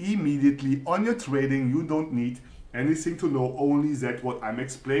immediately on your trading. You don't need anything to know, only that what I'm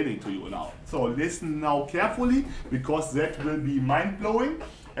explaining to you now. So listen now carefully, because that will be mind-blowing,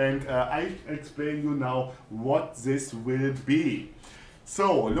 and I explain you now what this will be.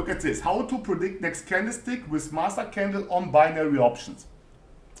 So look at this, how to predict next candlestick with master candle on binary options.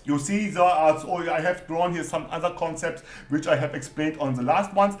 You see, there are, I have drawn here some other concepts which I have explained on the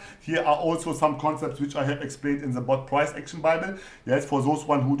last ones. Here are also some concepts which I have explained in the bot price action Bible. Yes, for those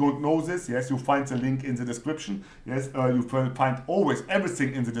one who don't know this, yes, you find the link in the description. Yes, you will find always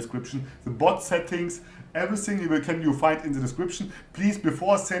everything in the description. The bot settings, everything you find in the description. Please,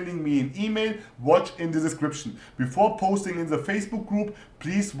 before sending me an email, watch in the description. Before posting in the Facebook group,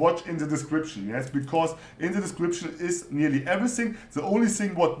 please watch in the description. Yes, because in the description is nearly everything. The only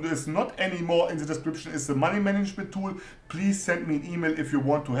thing what is not anymore in the description is the money management tool. Please send me an email if you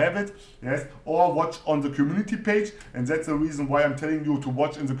want to have it. Yes, or watch on the community page, and that's the reason why I'm telling you to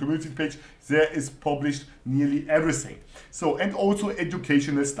watch in the community page. There is published nearly everything. So, and also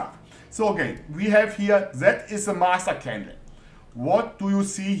educational stuff. So again, we have here, that is a master candle. What do you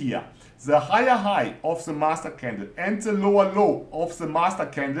see here? The higher high of the master candle and the lower low of the master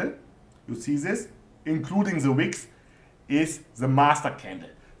candle, you see this, including the wicks, is the master candle.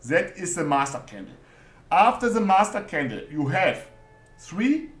 That is the master candle. After the master candle, you have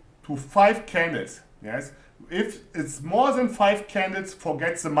 3 to 5 candles. Yes, if it's more than 5 candles,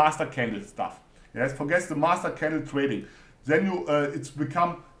 forget the master candle stuff. Yes, forget the master candle trading. Then it's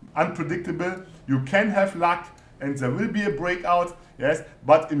become unpredictable. You can have luck and there will be a breakout, yes,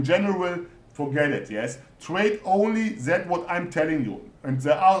 but in general, forget it. Yes, trade only that what I'm telling you. And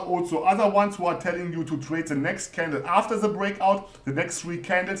there are also other ones who are telling you to trade the next candle after the breakout, the next 3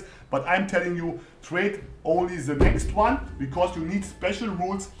 candles, but I'm telling you trade only the next one, because you need special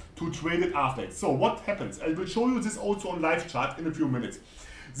rules to trade it after it. So what happens? I will show you this also on live chart in a few minutes.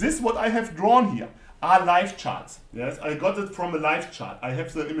 This what I have drawn here are live charts. Yes, I got it from a live chart. I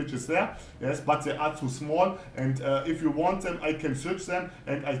have the images there, yes, but they are too small, and if you want them, I can search them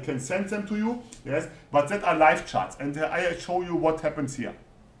and I can send them to you. Yes, but that are live charts, and I show you what happens here.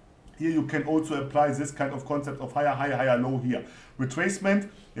 Here you can also apply this kind of concept of higher high, higher low here. Retracement,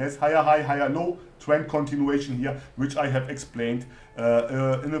 yes, higher high, higher low, trend continuation here, which I have explained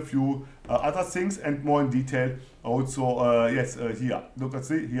in a few other things and more in detail also, yes, here. Look at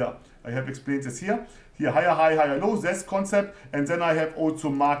see here. I have explained this here. Here, higher high, higher low, this concept. And then I have also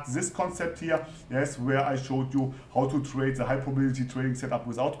marked this concept here, yes, where I showed you how to trade the high probability trading setup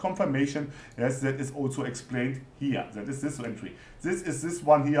without confirmation. Yes, that is also explained here. That is this entry. This is this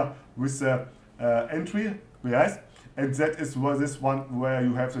one here with the entry, yes. And that is where this one where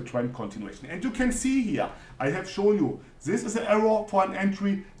you have the trend continuation. And you can see here, I have shown you, this is an arrow for an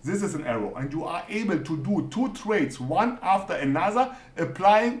entry, this is an arrow. And you are able to do 2 trades, one after another,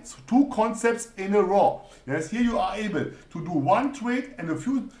 applying 2 concepts in a row. Yes, here you are able to do 1 trade and a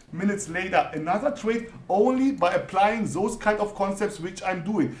few minutes later another trade, only by applying those kind of concepts which I'm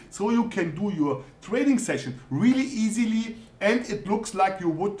doing. So you can do your trading session really easily and it looks like you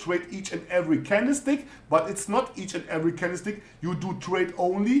would trade each and every candlestick, but it's not each and every candlestick. You do trade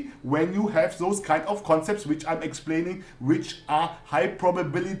only when you have those kind of concepts which I'm explaining, which are high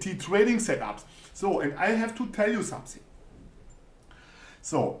probability trading setups. So, and I have to tell you something.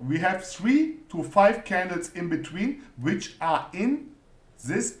 So we have 3 to 5 candles in between, which are in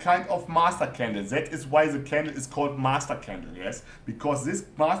this kind of master candle. That is why the candle is called master candle, yes? Because this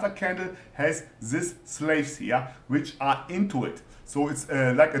master candle has these slaves here, which are into it. So it's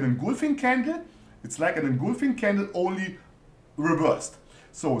like an engulfing candle. It's like an engulfing candle, only reversed.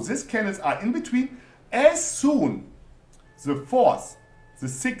 So these candles are in between. As soon the 4th, the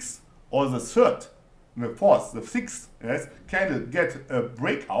 6th, or the 3rd, the 4th, the 6th, yes, candle get a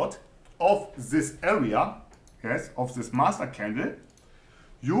breakout of this area, yes, of this master candle,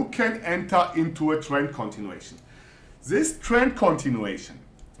 you can enter into a trend continuation. This trend continuation,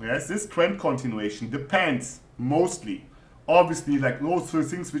 yes, this trend continuation depends mostly, obviously, like those 3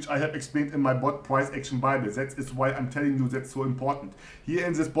 things which I have explained in my BOTT price action Bible. That is why I'm telling you that's so important. Here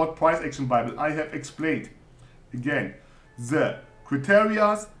in this BOTT price action Bible, I have explained again the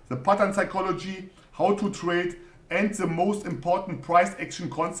criteria, the pattern psychology, how to trade, and the most important price action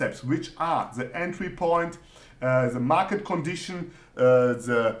concepts, which are the entry point, the market condition,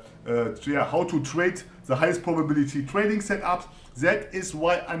 how to trade the highest probability trading setups. That is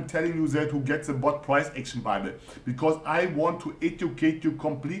why I'm telling you that to get the BOTT price action Bible, because I want to educate you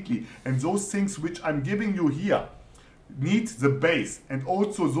completely, and those things which I'm giving you here need the base, and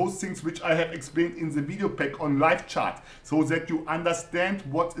also those things which I have explained in the video pack on live chart, so that you understand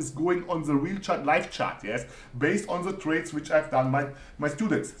what is going on the real chart, live chart, yes, based on the trades which I've done my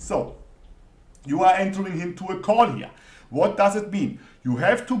students. So you are entering into a call here. What does it mean? You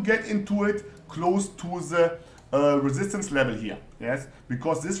have to get into it close to the resistance level here, yes,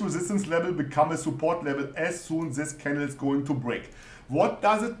 because this resistance level becomes a support level as soon this candle is going to break. What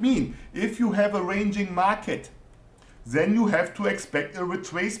does it mean? If you have a ranging market, then you have to expect a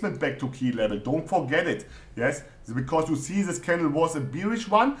retracement back to key level. Don't forget it, yes, because you see this candle was a bearish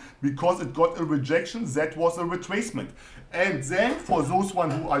one, because it got a rejection, that was a retracement. And then for those one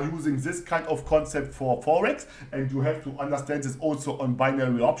who are using this kind of concept for Forex, and you have to understand this also on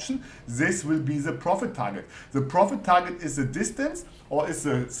binary option, this will be the profit target. The profit target is the distance, or is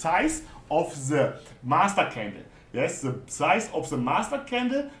the size of the master candle. Yes, the size of the master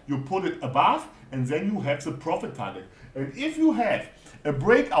candle, you put it above, and then you have the profit target. And if you have a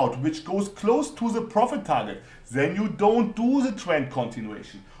breakout which goes close to the profit target, then you don't do the trend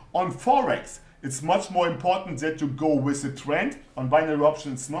continuation. On Forex, it's much more important that you go with the trend. On binary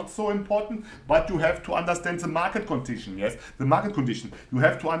option, it's not so important, but you have to understand the market condition, yes, the market condition. You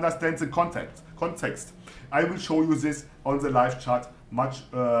have to understand the context. I will show you this on the live chart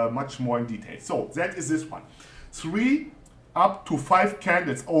much more in detail. So that is this one. 3 up to 5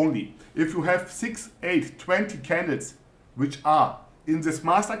 candles only. If you have 6, 8, 20 candles which are in this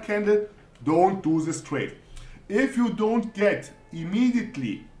master candle, don't do this trade. If you don't get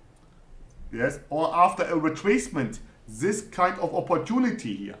immediately, yes, or after a retracement, this kind of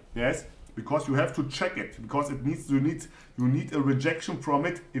opportunity here, yes, because you have to check it, because it needs you need a rejection from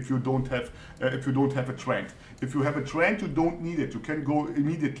it if you don't have a trend. If you have a trend, you don't need it. You can go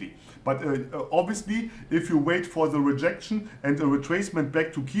immediately. But obviously, if you wait for the rejection and a retracement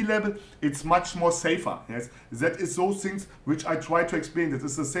back to key level, it's much more safer. Yes, that is those things which I try to explain. That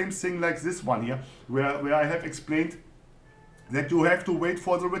is the same thing like this one here, where I have explained that you have to wait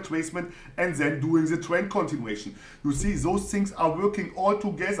for the retracement and then doing the trend continuation. You see, those things are working all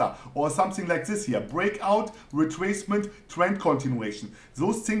together, or something like this here: breakout, retracement, trend continuation.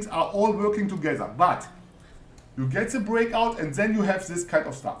 Those things are all working together, but you get the breakout and then you have this kind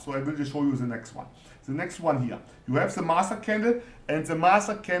of stuff. So I will just show you the next one. The next one here, you have the master candle, and the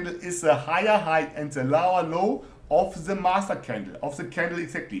master candle is the higher high and the lower low of the master candle, of the candle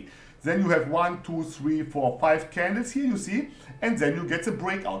exactly. Then you have 1, 2, 3, 4, 5 candles here, you see, and then you get the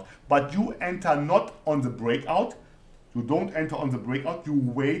breakout. But you enter not on the breakout. You don't enter on the breakout. You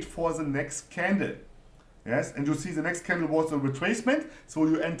wait for the next candle. Yes, and you see the next candle was a retracement, so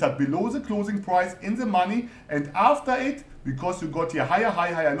you enter below the closing price in the money, and after it, because you got here higher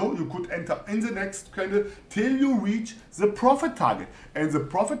high, higher low, you could enter in the next candle till you reach the profit target. And the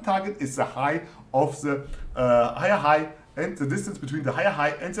profit target is the high of the higher high, and the distance between the higher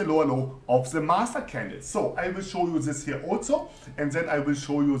high and the lower low of the master candle. So I will show you this here also, and then I will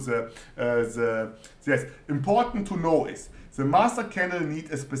show you yes, important to know is the master candle need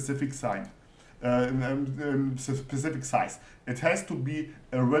a specific sign. Specific size. It has to be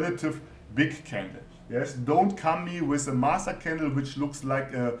a relative big candle. Yes, don't come me with a master candle which looks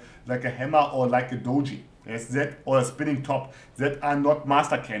like a hammer or like a doji. yes, that, or a spinning top, that are not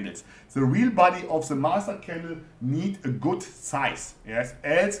master candles. The real body of the master candle need a good size, yes,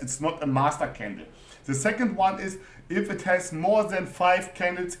 else it's not a master candle. The second one is, if it has more than 5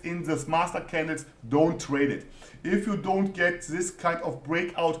 candles in this master candles, don't trade it. If you don't get this kind of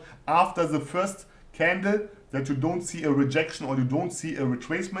breakout after the first candle, that you don't see a rejection or you don't see a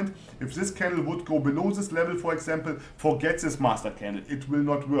retracement, if this candle would go below this level, for example, forget this master candle. It will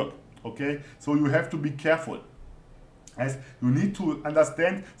not work. Okay, so you have to be careful. As you need to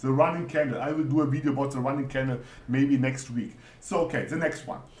understand the running candle. I will do a video about the running candle maybe next week. So okay, the next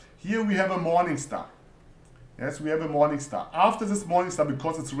one. Here we have a morning star. Yes, we have a morning star. After this morning star,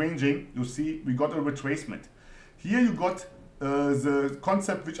 because it's ranging, you see we got a retracement. Here you got the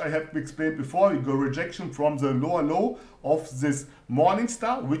concept which I have explained before. You got rejection from the lower low of this morning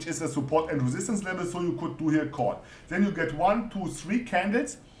star, which is a support and resistance level, so you could do here a call. Then you get 1, 2, 3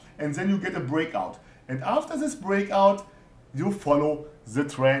 candles, and then you get a breakout. And after this breakout, you follow the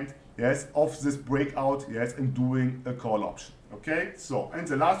trend, yes, of this breakout, yes, and doing a call option. Okay, so, and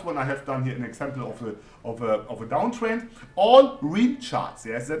the last one I have done here an example of a downtrend. All real charts,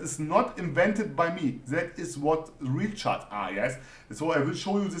 yes, that is not invented by me. That is what real charts are, yes. So I will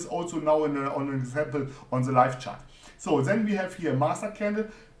show you this also now on an example on the live chart. So then we have here a master candle.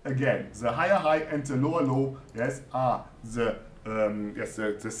 Again, the higher high and the lower low, yes, are the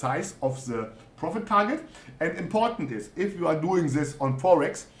the size of the profit target. And important is, if you are doing this on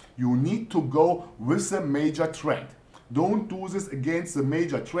Forex, you need to go with the major trend. Don't do this against the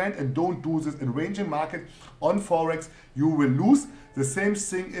major trend, and don't do this in ranging market. On Forex, you will lose. The same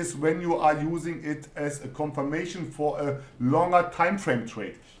thing is when you are using it as a confirmation for a longer time frame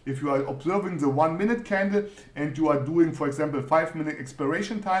trade. If you are observing the 1 minute candle and you are doing, for example, 5 minute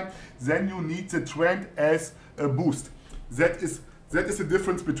expiration time, then you need the trend as a boost. That is the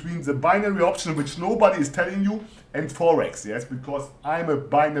difference between the binary option, which nobody is telling you, and Forex, yes, because I'm a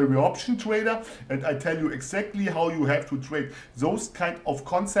binary option trader and I tell you exactly how you have to trade those kind of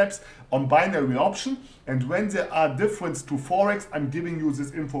concepts on binary option. And when there are difference to Forex, I'm giving you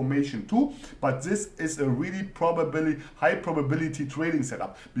this information too, but this is a really high probability trading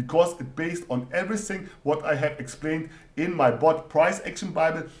setup, because it's based on everything what I have explained in my BOTT price action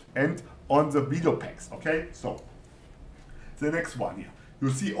Bible and on the video packs. Okay, so the next one here.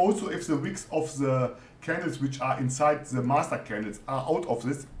 You see also if the wicks of the candles which are inside the master candles are out of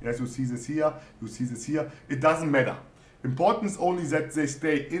this. Yes, you see this here, you see this here. It doesn't matter. Important is only that they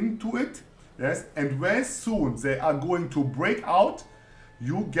stay into it. Yes, and very soon they are going to break out.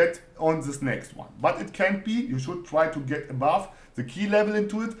 You get on this next one. But it can be, you should try to get above the key level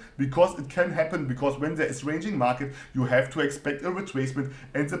into it, because it can happen, because when there is ranging market, you have to expect a retracement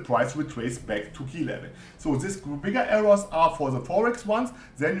and the price retrace back to key level. So these bigger errors are for the Forex ones.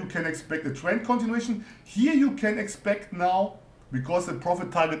 Then you can expect a trend continuation. Here you can expect now, because the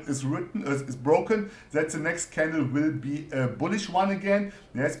profit target is broken, that the next candle will be a bullish one again.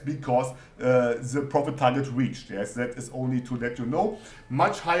 Yes, because the profit target reached. Yes, that is only to let you know.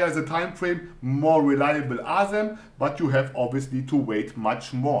 Much higher the time frame, more reliable are them, but you have obviously to wait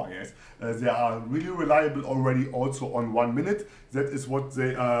much more. Yes, they are really reliable already also on 1 minute. That is what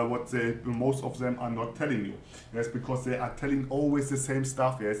most of them are not telling you. Yes, because they are telling always the same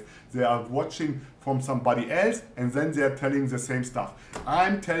stuff. Yes, they are watching from somebody else and then they are telling the same stuff.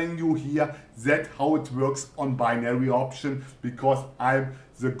 I'm telling you here that how it works on binary option, because I'm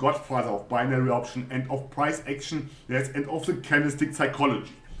the godfather of binary option and of price action, yes, and of the candlestick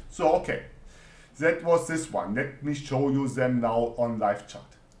psychology. So okay, that was this one. Let me show you them now on live chart.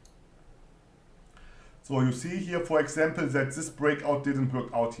 So you see here, for example, that this breakout didn't work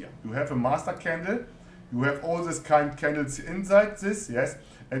out here. You have a master candle, you have all these kind of candles inside this, yes,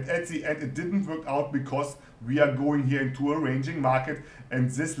 and at the end it didn't work out because we are going here into a ranging market, and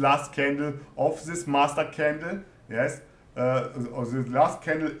this last candle of this master candle, yes, or the last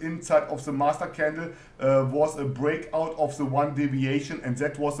candle inside of the master candle was a breakout of the 1 deviation, and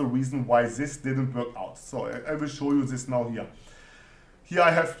that was the reason why this didn't work out. So I will show you this now here. Here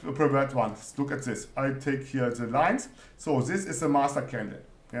I have a prepared one. Look at this. I take here the lines. So this is a master candle.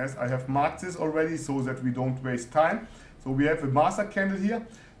 Yes, I have marked this already so that we don't waste time. So we have a master candle here.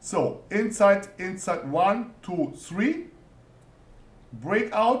 So inside 1, 2, 3,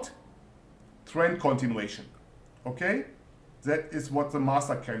 breakout, trend continuation. Okay, that is what the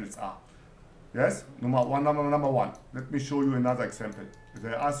master candles are. Yes, number one. Let me show you another example.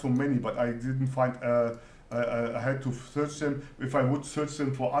 There are so many, but I didn't find. I had to search them. If I would search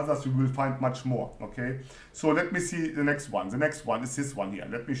them for others, you will find much more. Okay, so let me see the next one. The next one is this one here.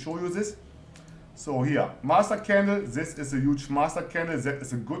 Let me show you this. So here, master candle. This is a huge master candle. That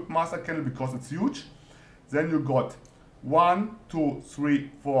is a good master candle because it's huge. then you got 1, 2,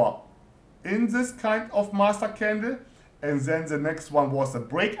 3, 4 in this kind of master candle, and then the next one was a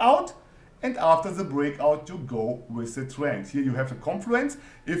breakout, and after the breakout you go with the trend. Here you have a confluence.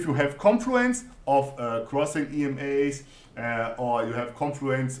 If you have confluence of crossing EMAs, or you have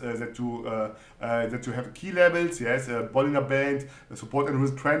confluence that you have key levels, yes, Bollinger Band, support and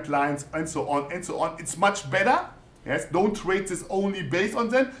resistance trend lines, and so on and so on, it's much better. Yes, don't trade this only based on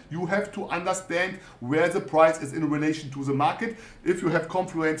them. You have to understand where the price is in relation to the market. If you have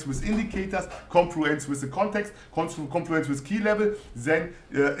confluence with indicators, confluence with the context, confluence with key level, then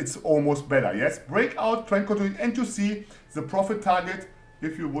it's almost better. Yes, breakout, trend continuing, and you see the profit target.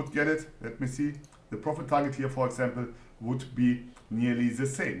 If you would get it, let me see. The profit target here, for example, would be nearly the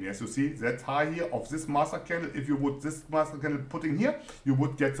same. Yes, you see that high here of this master candle. If you would this master candle putting here, you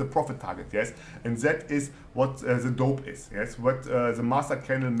would get the profit target. Yes, and that is what the dope is. Yes, what the master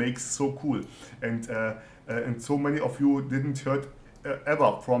candle makes so cool, and so many of you didn't heard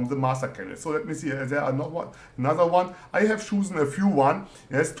ever from the master candle. So let me see. There are another one. I have chosen a few one,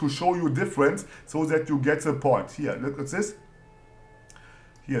 yes, to show you difference so that you get the point. Here, look at this.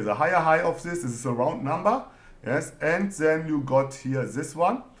 Here, the higher high of this is a round number. Yes, and then you got here this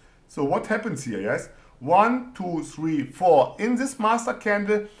one. So what happens here? Yes, 1, 2, 3, 4 in this master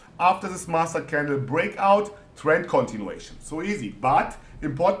candle. After this master candle breakout, trend continuation. So easy, but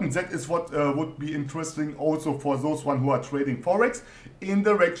important. That is what would be interesting also for those one who are trading Forex in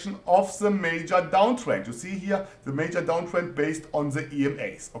direction of the major downtrend. You see here the major downtrend based on the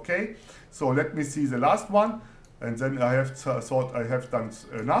EMAs. Okay, so let me see the last one. And then I have thought I have done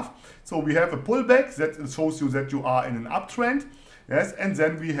enough. So we have a pullback that shows you that you are in an uptrend. Yes, and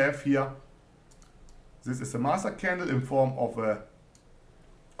then we have here, this is a master candle in form of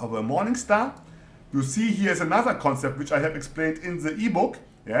a morning star. You see here is another concept which I have explained in the ebook.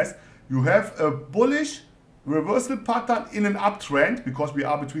 Yes, you have a bullish reversal pattern in an uptrend because we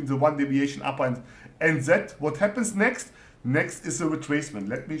are between the one deviation upper and that what happens next. Next is a retracement.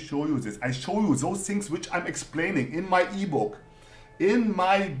 Let me show you this. I show you those things which I'm explaining in my ebook, in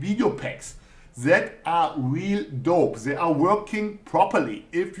my video packs, that are real dope. They are working properly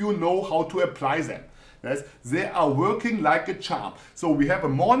if you know how to apply them. Yes, they are working like a charm. So we have a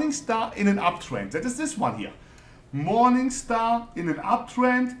morning star in an uptrend. That is this one here. Morning star in an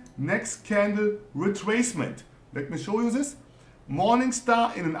uptrend, next candle retracement. Let me show you this. Morning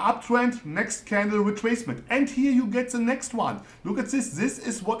star in an uptrend, next candle retracement. And here you get the next one. Look at this. This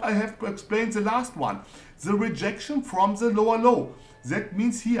is what I have explained the last one. The rejection from the lower low. That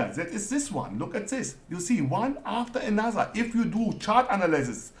means here, that is this one. Look at this. You see one after another. If you do chart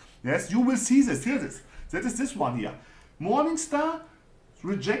analysis, yes, you will see this. Here this. That is this one here. Morning star,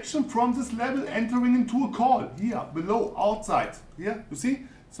 rejection from this level, entering into a call. Here, below, outside. Here, you see?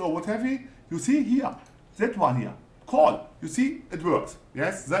 So what have we? You see here, that one here. Call. You see, it works.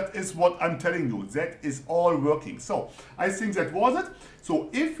 Yes, that is what I'm telling you. That is all working. So I think that was it. So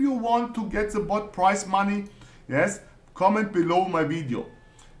if you want to get the bot price money, yes, comment below my video.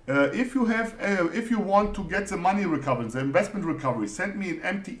 If you want to get the money recovery, the investment recovery, send me an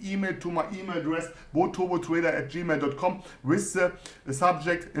empty email to my email address boturbotrader@gmail.com with the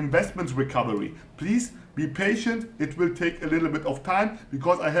subject investment recovery. Please be patient. It will take a little bit of time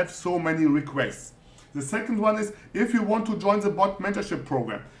because I have so many requests. The second one is, if you want to join the BOTT mentorship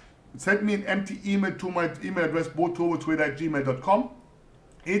program, send me an empty email to my email address boturbotrader@gmail.com.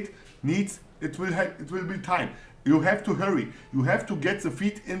 It will be time. You have to hurry. You have to get the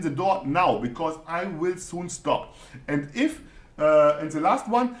feet in the door now because I will soon stop. And if and the last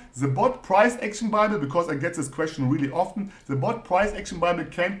one, the BOTT price action Bible, because I get this question really often, the BOTT price action Bible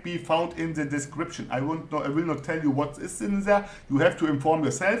can't be found in the description. I will not tell you what is in there. You have to inform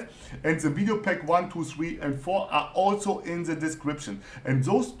yourself. And the video pack 1, 2, 3, and 4 are also in the description. And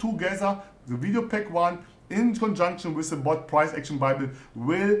those together, the video pack 1 in conjunction with the BOTT price action Bible,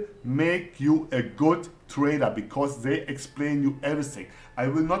 will make you a good trader because they explain you everything. I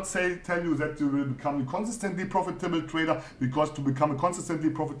will not tell you that you will become a consistently profitable trader, because to become a consistently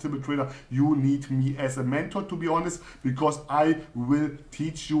profitable trader you need me as a mentor, to be honest, because I will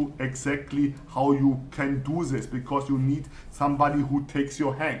teach you exactly how you can do this, because you need somebody who takes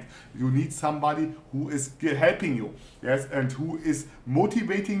your hand. You need somebody who is helping you, yes, and who is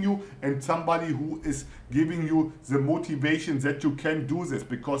motivating you, and somebody who is giving you the motivation that you can do this,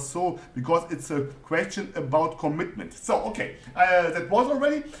 because it's a question about commitment. So okay, that was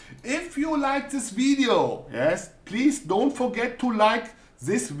already. If you like this video, yes, please don't forget to like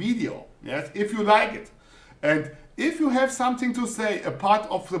this video, yes, if you like it. And if you have something to say, a part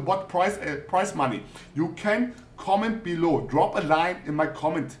of the BOTT price money, you can comment below. Drop a line in my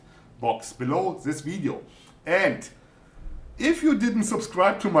comment box below this video. And if you didn't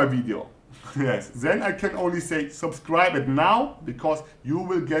subscribe to my video, yes, then I can only say subscribe it now, because you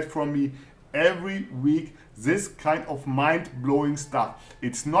will get from me every week this kind of mind-blowing stuff.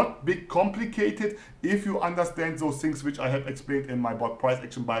 It's not big complicated if you understand those things which I have explained in my BOTT Price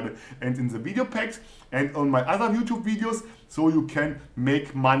Action Bible and in the video packs and on my other YouTube videos, so you can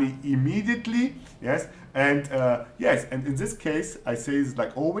make money immediately. Yes, and yes, and in this case I say this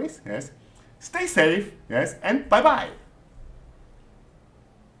like always, yes, stay safe, yes, and bye bye.